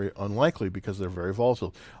very unlikely because they're very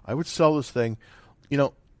volatile. I would sell this thing.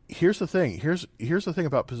 Here's the thing. Here's the thing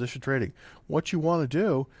about position trading. What you want to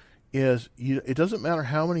do is it doesn't matter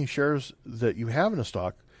how many shares that you have in a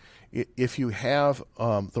stock, if you have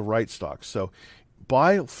the right stocks. So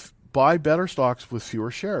buy better stocks with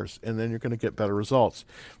fewer shares, and then you're going to get better results.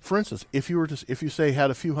 For instance, if you say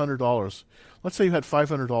had a few $100s, let's say you had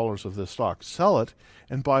 $500 of this stock, sell it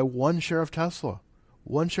and buy one share of Tesla.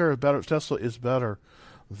 One share of Tesla is better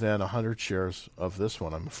than 100 shares of this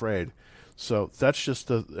one, I'm afraid. So that's just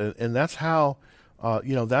that's how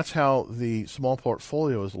that's how the small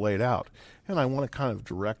portfolio is laid out. And I want to kind of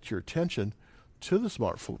direct your attention to the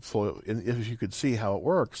smart portfolio, and if you could see how it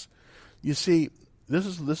works. You see, this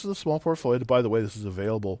is a small portfolio. By the way, this is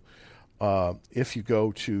available if you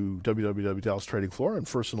go to www.Dallas Trading Floor and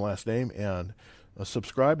first and last name and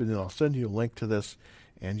subscribe, and then I'll send you a link to this,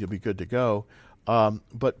 and you'll be good to go.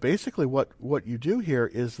 But basically, what you do here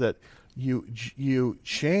is that you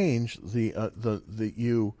change what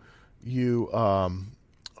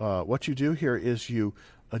you do here is you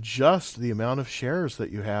adjust the amount of shares that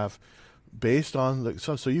you have based on the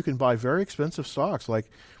so you can buy very expensive stocks.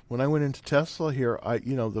 Like when I went into Tesla here,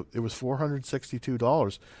 it was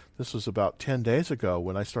 $462. This was about 10 days ago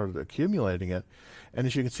when I started accumulating it, and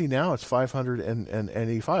as you can see now, it's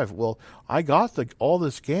 585. Well, I got all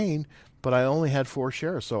this gain, but I only had 4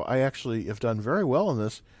 shares, so I actually have done very well in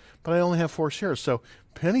this. But I only have 4 shares, so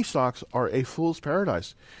penny stocks are a fool's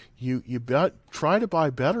paradise. You try to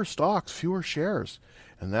buy better stocks, fewer shares,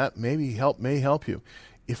 and that may help you.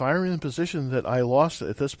 If I were in a position that I lost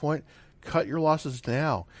at this point, cut your losses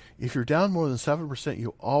now. If you're down more than 7%,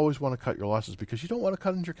 you always want to cut your losses because you don't want to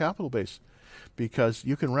cut into your capital base, because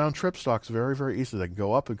you can round trip stocks very, very easily. They can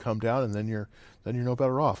go up and come down, and then you're no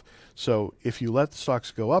better off. So if you let the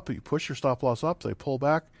stocks go up, you push your stop loss up, they pull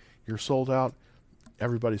back, you're sold out.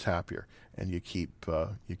 Everybody's happier, and you keep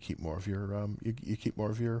more of your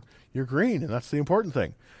green, and that's the important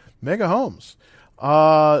thing. Mega Homes.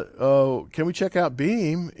 Can we check out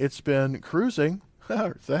Beam? It's been cruising.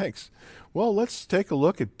 Thanks. Well, let's take a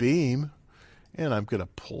look at Beam, and I'm going to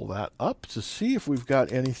pull that up to see if we've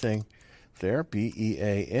got anything there.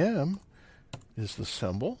 BEAM is the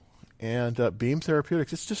symbol, and Beam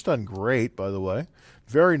Therapeutics. It's just done great, by the way.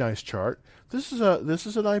 Very nice chart. This is an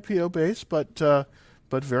IPO base, but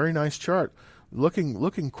very nice chart.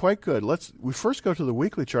 Looking quite good. We first go to the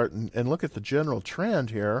weekly chart and look at the general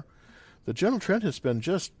trend here. The general trend has been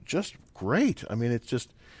just great. I mean, it's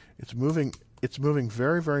moving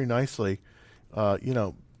very, very nicely.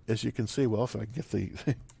 As you can see, well, if I can get the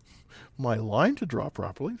my line to draw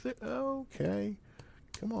properly. Okay,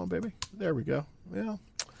 come on, baby. There we go. Yeah.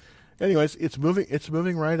 Anyways, it's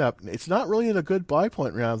moving right up. It's not really in a good buy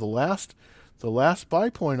point right now. The last buy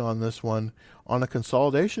point on this one, on a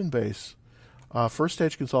consolidation base, first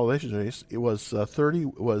stage consolidation base, it was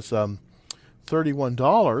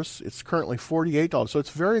 $31. It's currently $48, so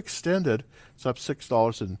it's very extended. It's up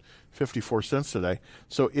 $6.54 today.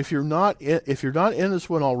 So if you're not in this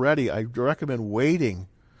one already, I recommend waiting.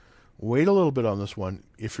 Wait a little bit on this one.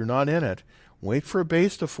 If you're not in it, wait for a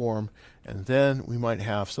base to form, and then we might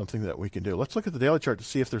have something that we can do. Let's look at the daily chart to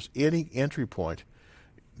see if there's any entry point.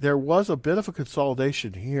 There was a bit of a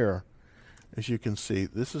consolidation here, as you can see.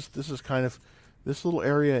 This is kind of this little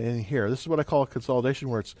area in here. This is what I call a consolidation,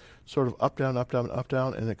 where it's sort of up, down, up, down, up,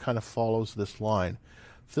 down, and it kind of follows this line.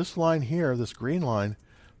 This line here, this green line,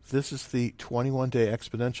 this is the 21-day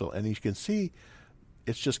exponential, and you can see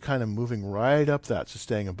it's just kind of moving right up that, so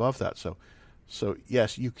staying above that. So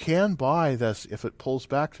yes, you can buy this if it pulls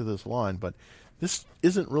back to this line, but this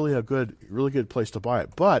isn't really a really good place to buy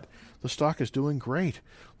it. But the stock is doing great.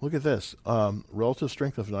 Look at this, relative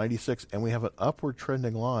strength of 96, and we have an upward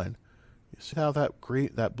trending line. You see how that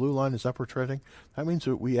blue line is upward trending? That means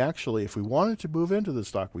that we actually, if we wanted to move into the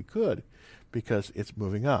stock, we could, because it's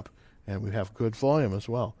moving up, and we have good volume as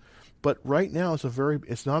well. But right now,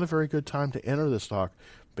 it's not a very good time to enter the stock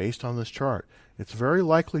based on this chart. It's very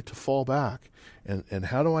likely to fall back. And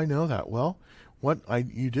how do I know that? Well,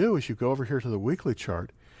 you do is you go over here to the weekly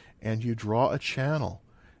chart, and you draw a channel.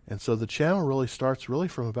 And so the channel really starts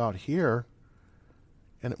from about here,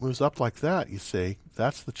 and it moves up like that. You see,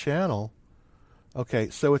 that's the channel. Okay,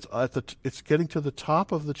 so it's getting to the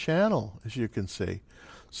top of the channel, as you can see.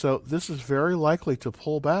 So this is very likely to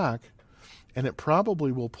pull back, and it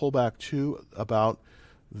probably will pull back to about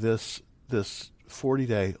this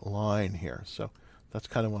 40-day line here. So that's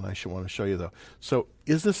kind of what I want to show you, though. So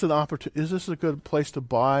is this an opportunity? Is this a good place to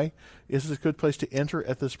buy? Is this a good place to enter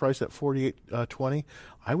at this price at 48.20?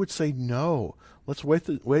 I would say no. Let's wait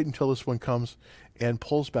until this one comes and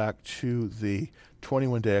pulls back to the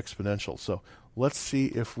 21-day exponential. So let's see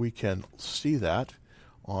if we can see that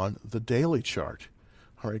on the daily chart.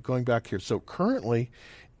 All right, going back here. So currently,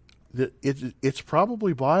 it's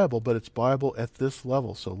probably buyable, but it's buyable at this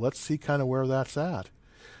level. So let's see kind of where that's at.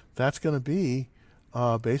 That's going to be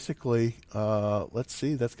basically, let's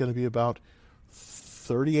see, that's going to be about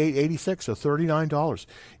 $38.86, so $39.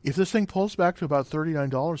 If this thing pulls back to about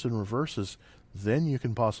 $39 and reverses, then you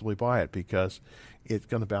can possibly buy it, because it's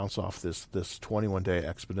going to bounce off this 21-day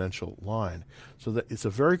exponential line. So it's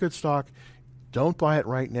a very good stock. Don't buy it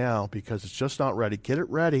right now because it's just not ready. Get it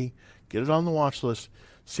ready. Get it on the watch list.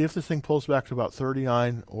 See if this thing pulls back to about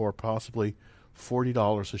 $39 or possibly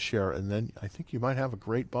 $40 a share, and then I think you might have a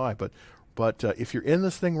great buy. But if you're in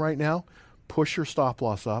this thing right now, push your stop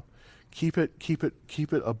loss up. Keep it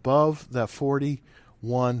above that $41,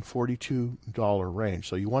 $42 range.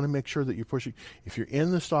 So you want to make sure that you're pushing. If you're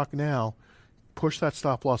in the stock now, push that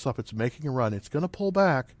stop loss up. It's making a run. It's going to pull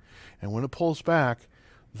back, and when it pulls back,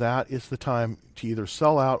 that is the time to either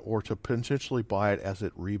sell out or to potentially buy it as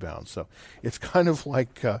it rebounds. So it's kind of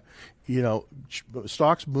like,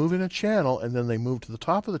 stocks move in a channel and then they move to the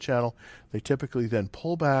top of the channel. They typically then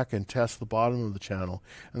pull back and test the bottom of the channel,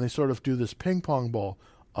 and they sort of do this ping pong ball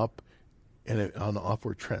up on the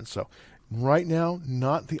upward trend. So right now,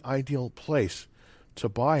 not the ideal place to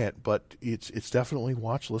buy it, but it's definitely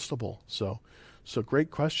watch listable. So great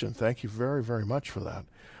question. Thank you very, very much for that.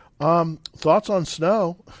 Thoughts on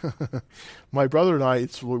snow? My brother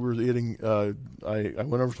and we were eating. I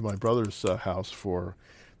went over to my brother's house for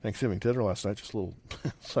Thanksgiving dinner last night. Just a little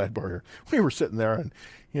sidebar here. We were sitting there, and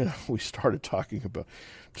we started talking about,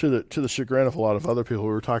 to the chagrin of a lot of other people, we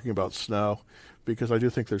were talking about snow, because I do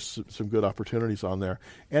think there's some good opportunities on there.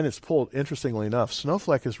 And it's pulled, interestingly enough,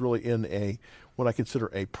 Snowflake is really in what I consider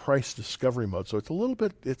a price discovery mode. So it's a little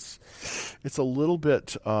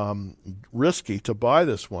bit risky to buy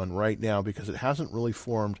this one right now because it hasn't really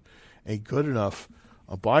formed a good enough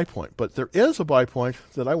buy point. But there is a buy point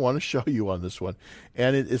that I want to show you on this one,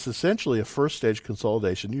 and it is essentially a first stage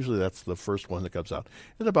consolidation. Usually that's the first one that comes out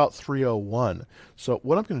at about 301. So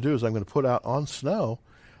what I'm going to do is I'm going to put out on Snow,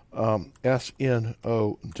 SNOW,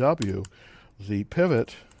 the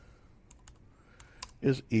pivot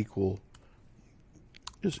is equal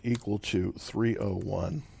to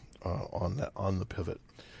 301 on the pivot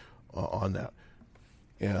on that.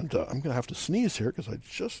 And I'm going to have to sneeze here because I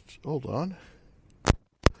just, hold on.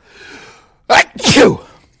 Achoo!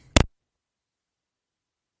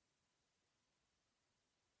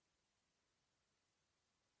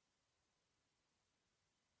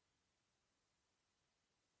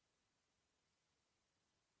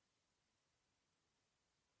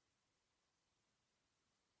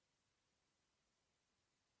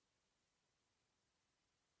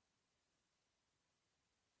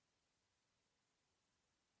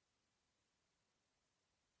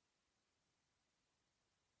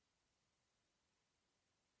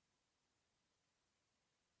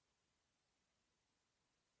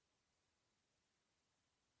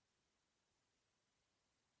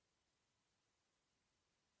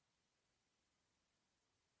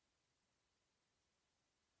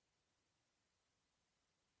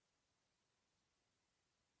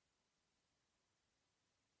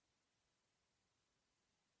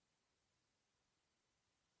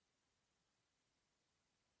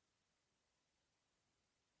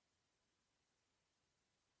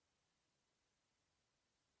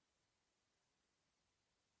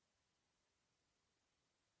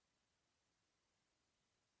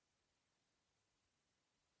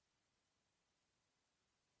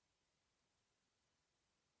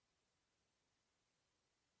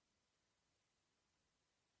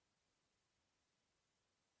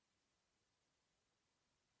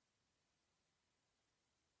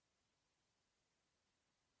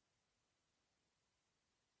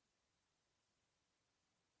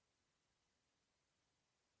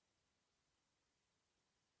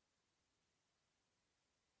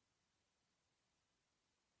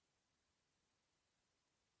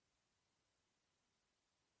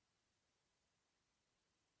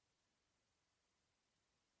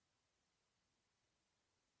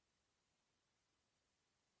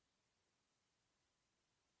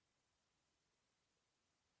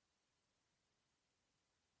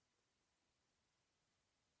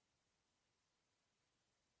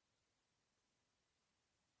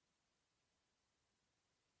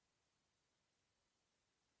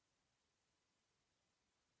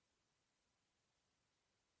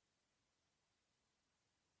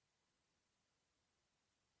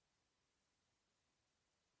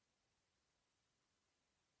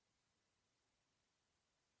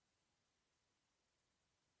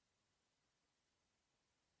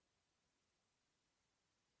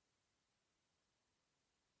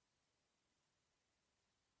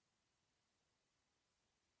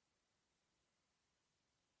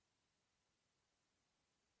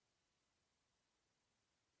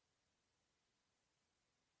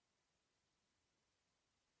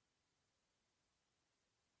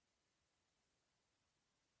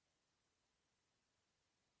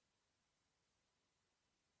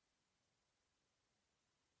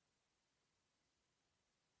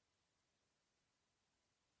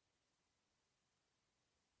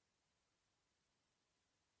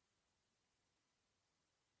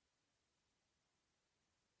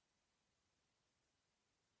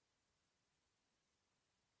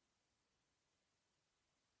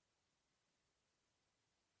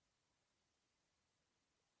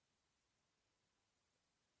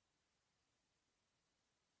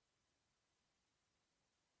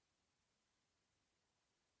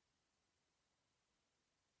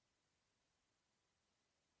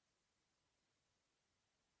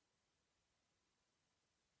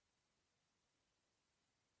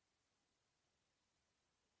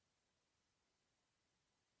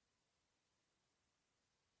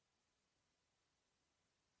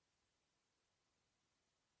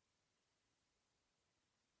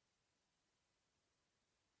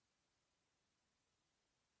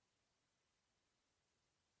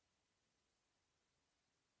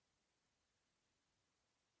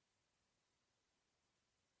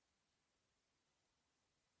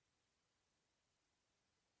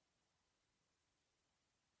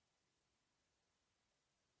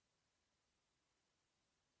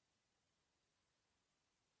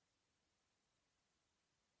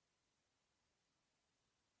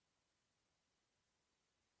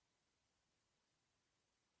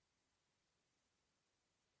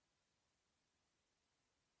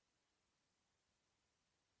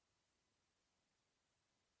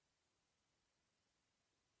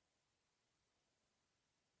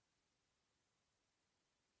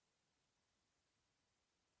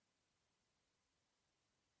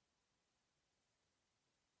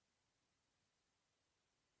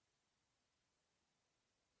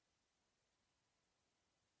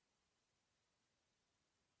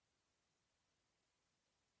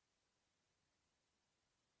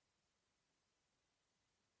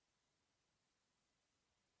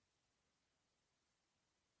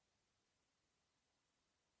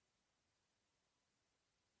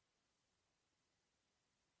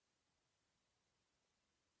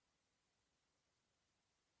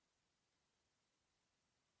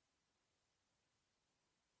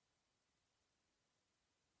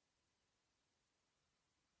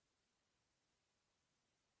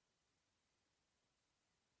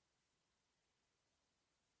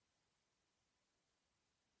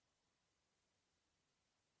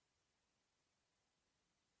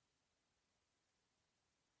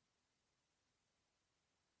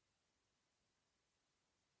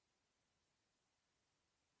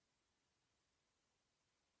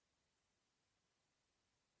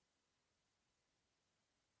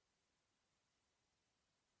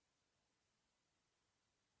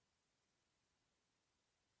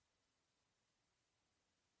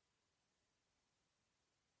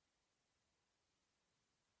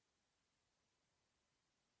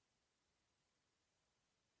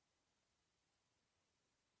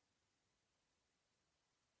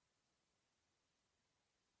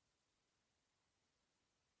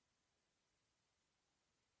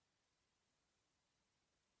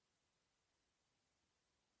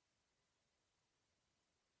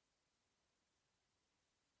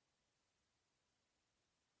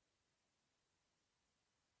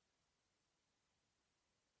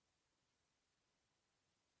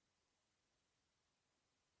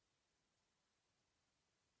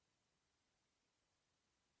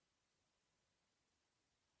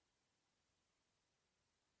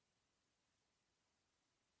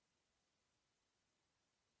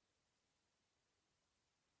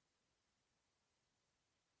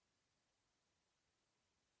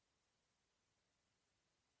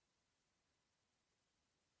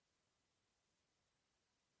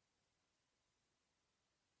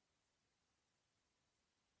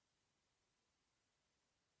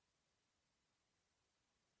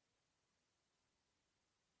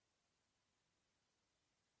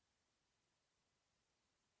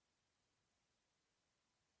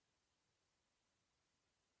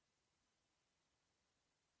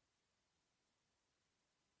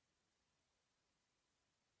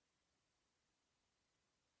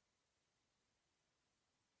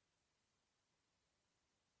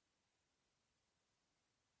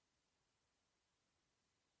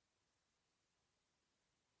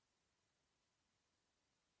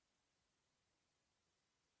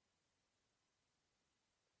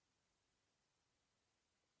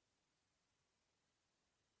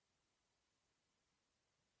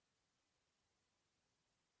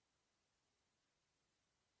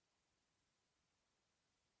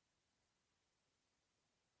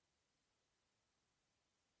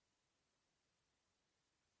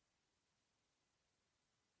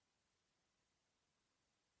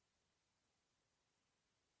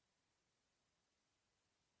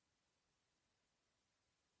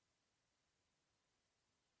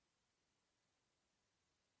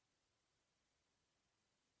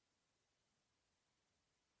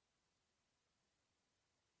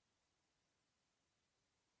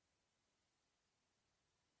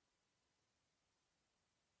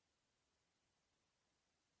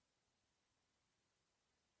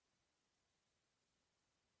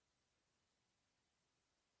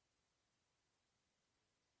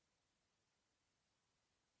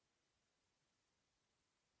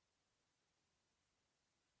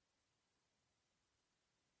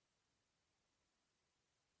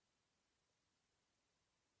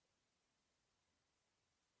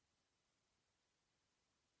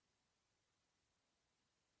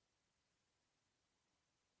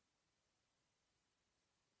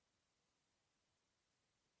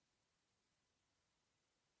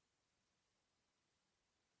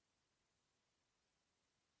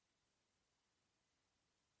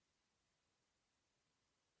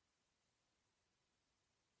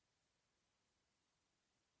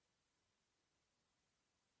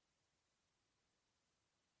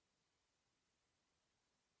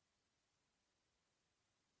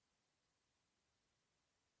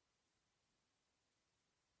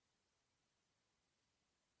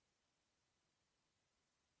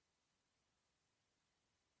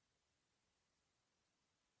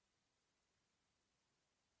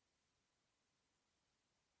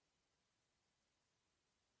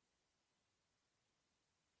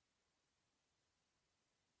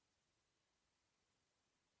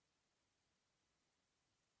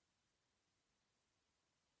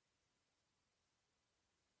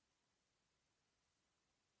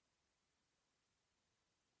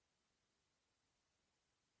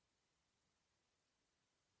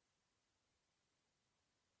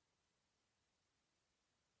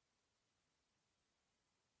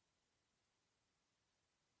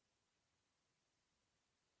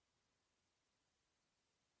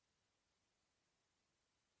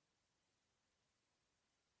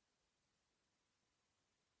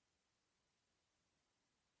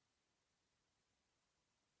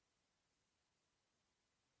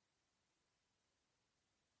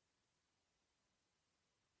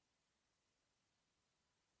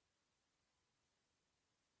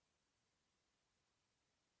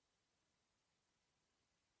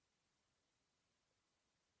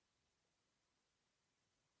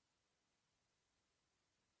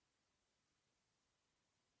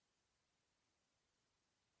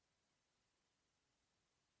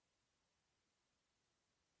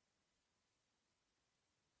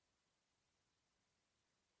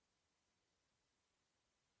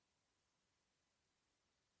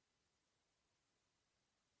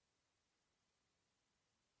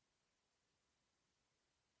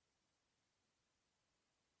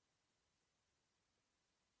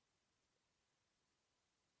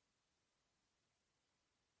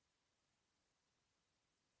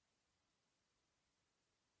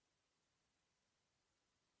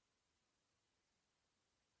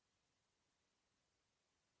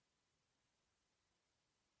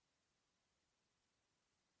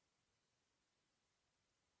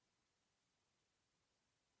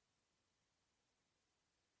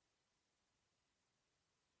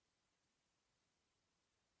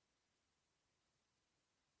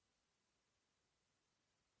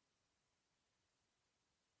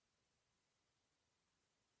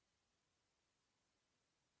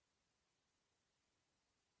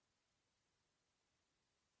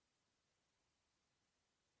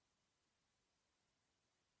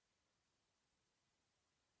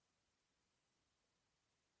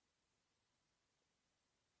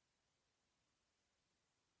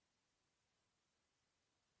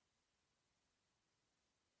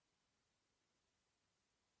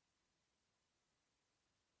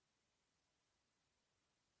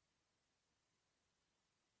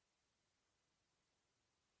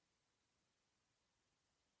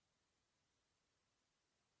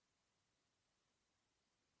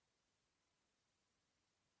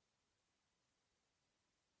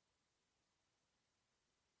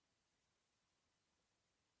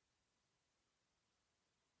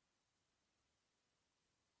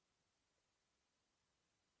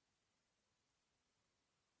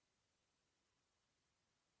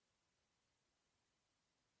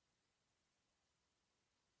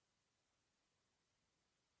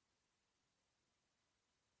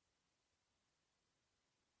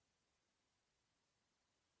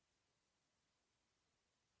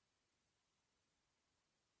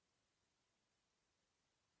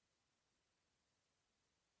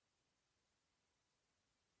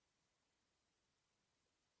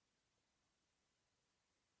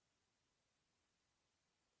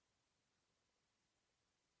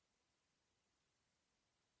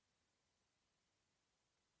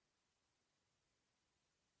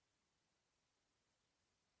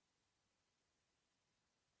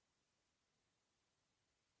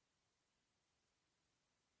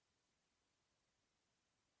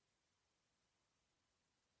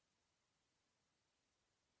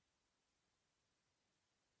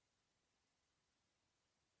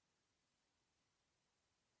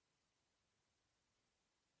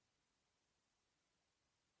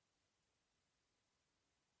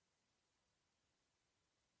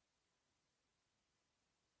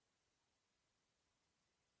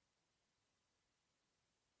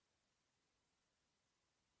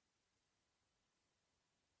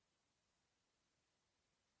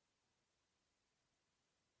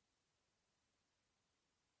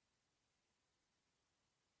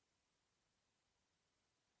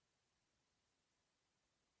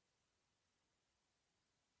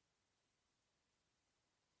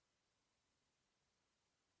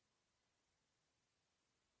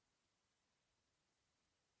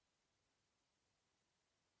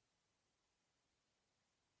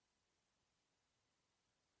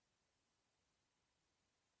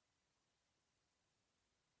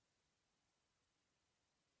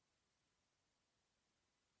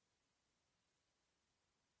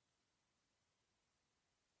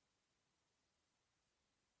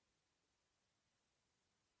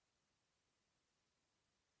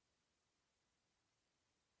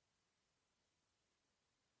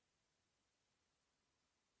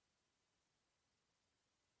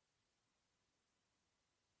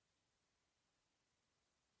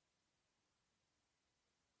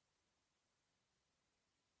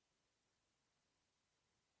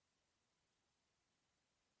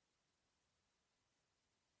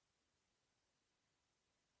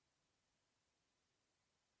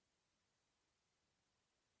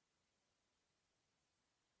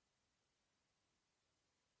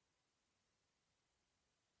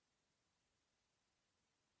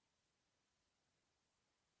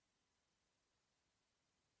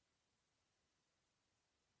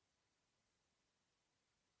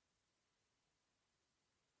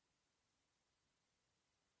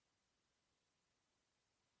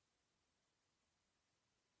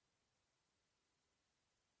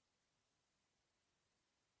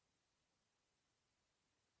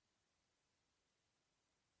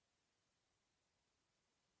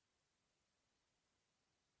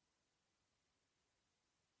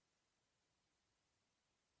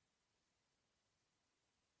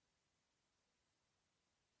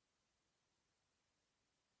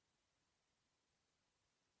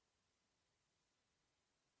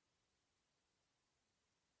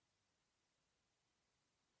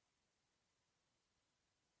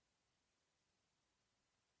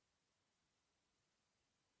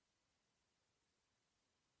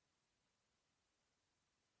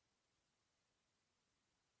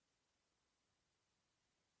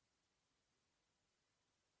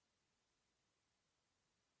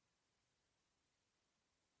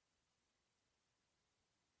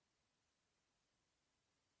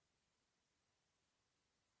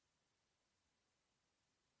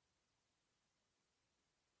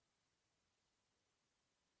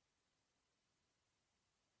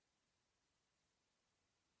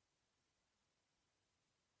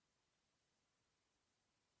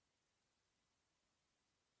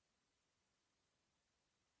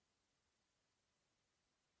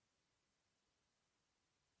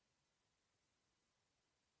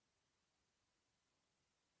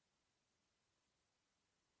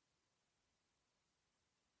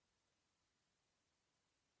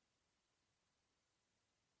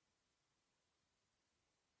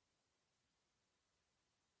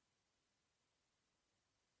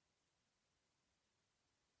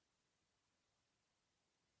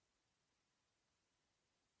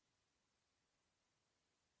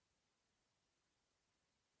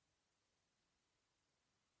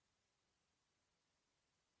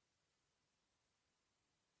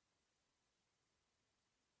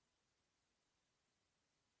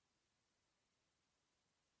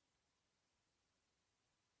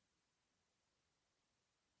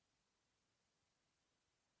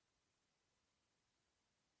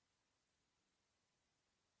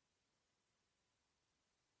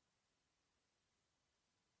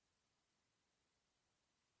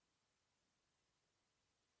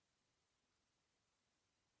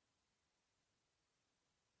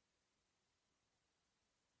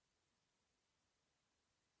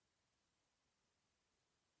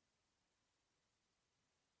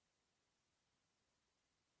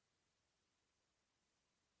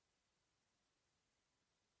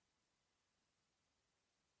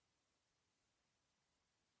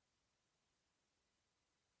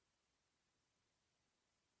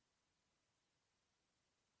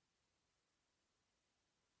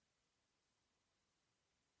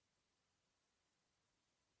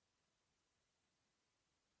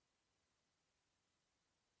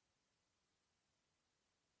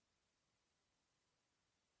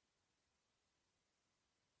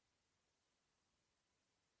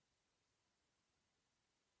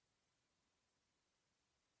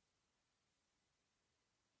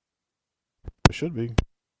 I should be.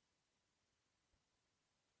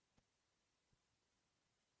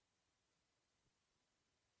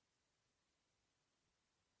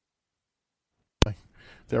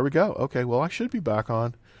 There we go. Okay, well, I should be back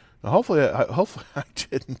on. Now, hopefully I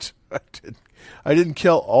didn't. I didn't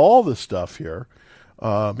kill all the stuff here.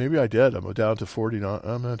 Maybe I did. I'm down to 49.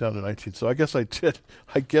 I'm down to 19. So I guess I did.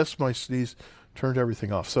 I guess my sneeze turned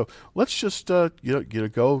everything off. So let's just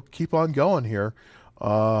go keep on going here.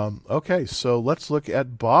 Okay, so let's look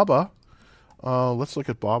at Baba. Let's look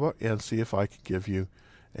at Baba and see if I can give you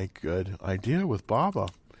a good idea with Baba.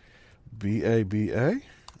 BABA.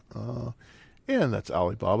 And that's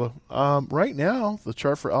Alibaba. Right now, the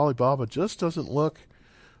chart for Alibaba just doesn't look,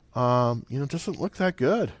 doesn't look that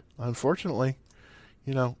good. Unfortunately,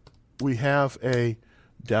 we have a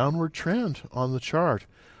downward trend on the chart.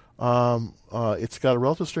 It's got a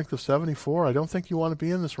relative strength of 74. I don't think you want to be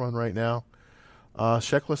in this run right now.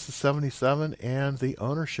 Checklist is 77, and the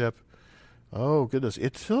ownership. Oh goodness,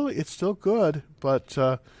 it's still good, but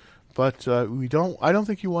we don't. I don't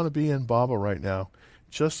think you want to be in Baba right now.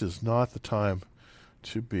 Just is not the time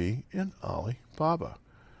to be in Alibaba.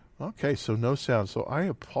 Okay, so no sound. So I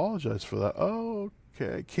apologize for that.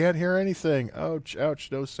 Okay, can't hear anything. Ouch,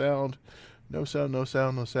 ouch, no sound. No sound, no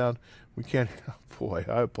sound, no sound. We can't. Oh boy,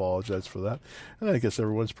 I apologize for that. And I guess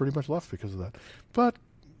everyone's pretty much left because of that. But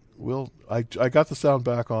I got the sound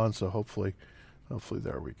back on, so hopefully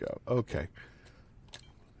there we go. Okay.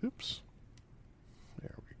 Oops.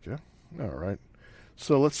 There we go. All right.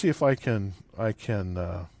 So let's see if I can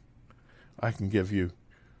give you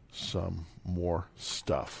some more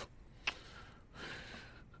stuff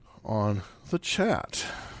on the chat.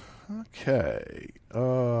 Okay.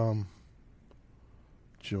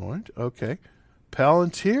 Joined. Okay.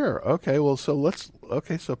 Palantir. Okay. Well, so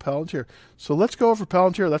Palantir. So let's go over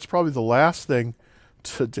Palantir. That's probably the last thing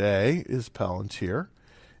today is Palantir.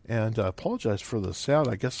 And I apologize for the sound.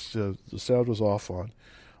 I guess the sound was off on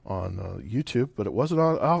YouTube, but it wasn't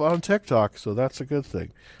on TikTok, so that's a good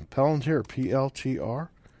thing. Palantir, PLTR.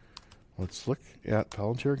 Let's look at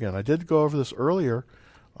Palantir again. I did go over this earlier,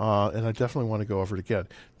 and I definitely want to go over it again.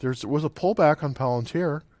 There was a pullback on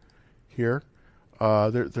Palantir here.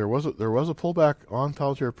 There was a pullback on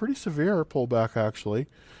Palantir, a pretty severe pullback actually,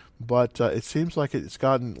 but it seems like it's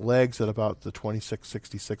gotten legs at about the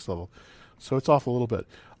 2666 level, so it's off a little bit.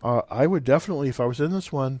 I would definitely, if I was in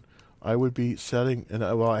this one, I would be setting, and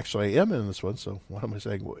well, actually, I am in this one. So what am I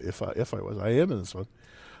saying? If I was, I am in this one.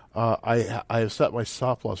 I have set my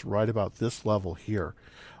stop loss right about this level here,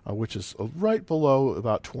 which is right below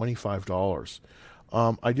about $25.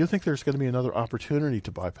 I do think there's going to be another opportunity to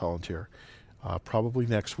buy Palantir, probably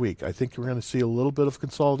next week. I think we're going to see a little bit of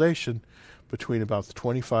consolidation between about the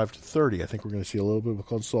 25 to 30. I think we're going to see a little bit of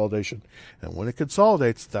consolidation, and when it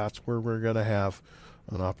consolidates, that's where we're going to have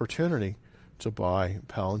an opportunity to buy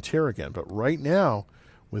Palantir again. But right now,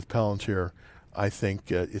 with Palantir, I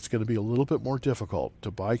think it's going to be a little bit more difficult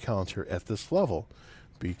to buy Palantir at this level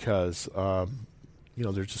because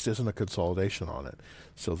there just isn't a consolidation on it.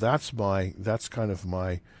 So that's kind of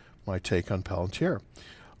my take on Palantir.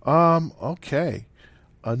 Okay.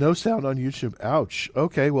 No sound on YouTube. Ouch.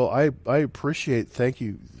 Okay. Well, I appreciate. Thank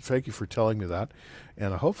you for telling me that,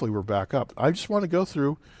 and hopefully we're back up. I just want to go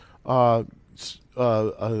through my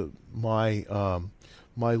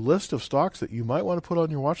list of stocks that you might want to put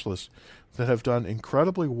on your watch list that have done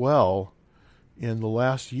incredibly well in the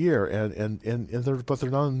last year, but they're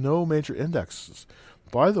not no major indexes.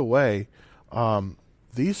 By the way,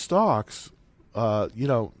 these stocks,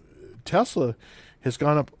 Tesla has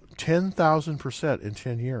gone up 10,000% in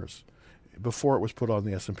 10 years before it was put on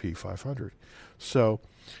the S&P 500. So,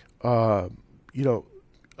 a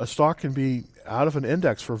stock can be out of an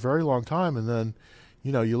index for a very long time, and then,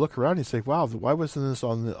 you look around and you say, wow, why wasn't this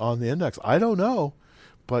on the index? I don't know,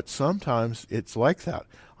 but sometimes it's like that.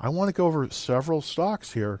 I want to go over several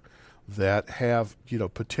stocks here that have,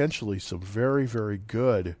 potentially some very, very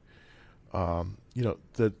good, that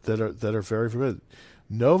are very, very good.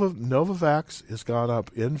 Novavax has gone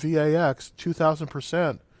up in VAX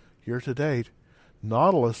 2,000% year to date.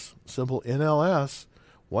 Nautilus, symbol NLS,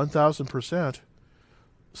 1,000%.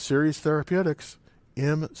 Series Therapeutics,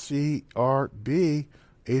 MCRB,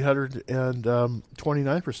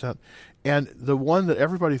 829%. And the one that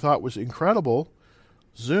everybody thought was incredible,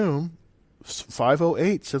 Zoom,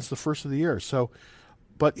 508 since the first of the year. So,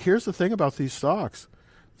 but here's the thing about these stocks.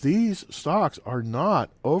 These stocks are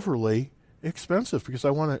not overly expensive because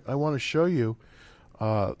I want to show you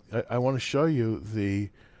I want to show you the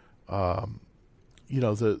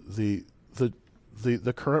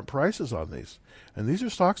the current prices on these. And these are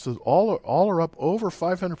stocks that all are up over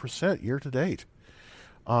 500% year to date.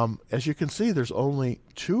 As you can see, there's only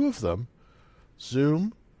two of them,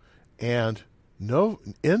 Zoom and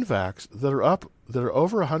Invax, that are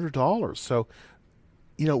over $100. So,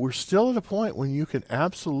 we're still at a point when you can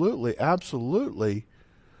absolutely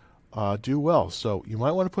do well. So you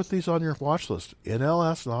might want to put these on your watch list.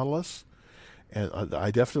 NLS, Nautilus, and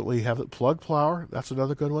I definitely have it. Plug Plower, that's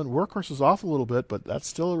another good one. Workhorse is off a little bit, but that's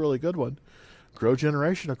still a really good one. Grow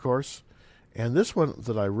Generation, of course. And this one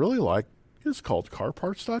that I really like is called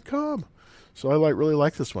CarParts.com. So I really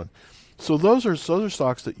like this one. So those are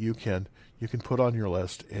stocks that you can put on your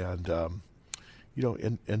list and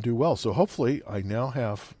and do well. So hopefully I now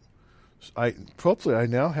have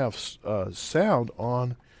sound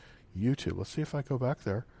on YouTube. Let's see if I go back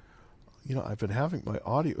there. I've been having my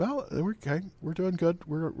audio. Well, okay, we're doing good.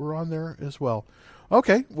 We're on there as well.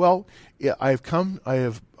 Okay, well, yeah, I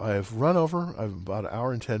have run over. I've about an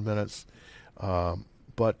hour and 10 minutes.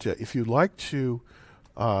 But if you'd like to,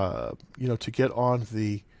 to get on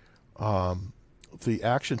the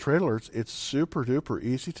Action Trade Alerts, it's super duper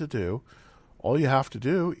easy to do. All you have to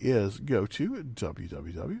do is go to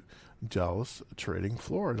www.Dallas Trading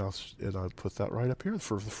Floor, and I'll put that right up here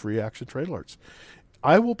for the free Action Trade Alerts.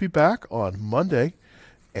 I will be back on Monday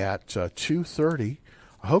at 2:30.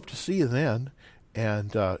 I hope to see you then.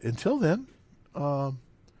 And until then,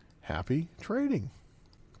 happy trading.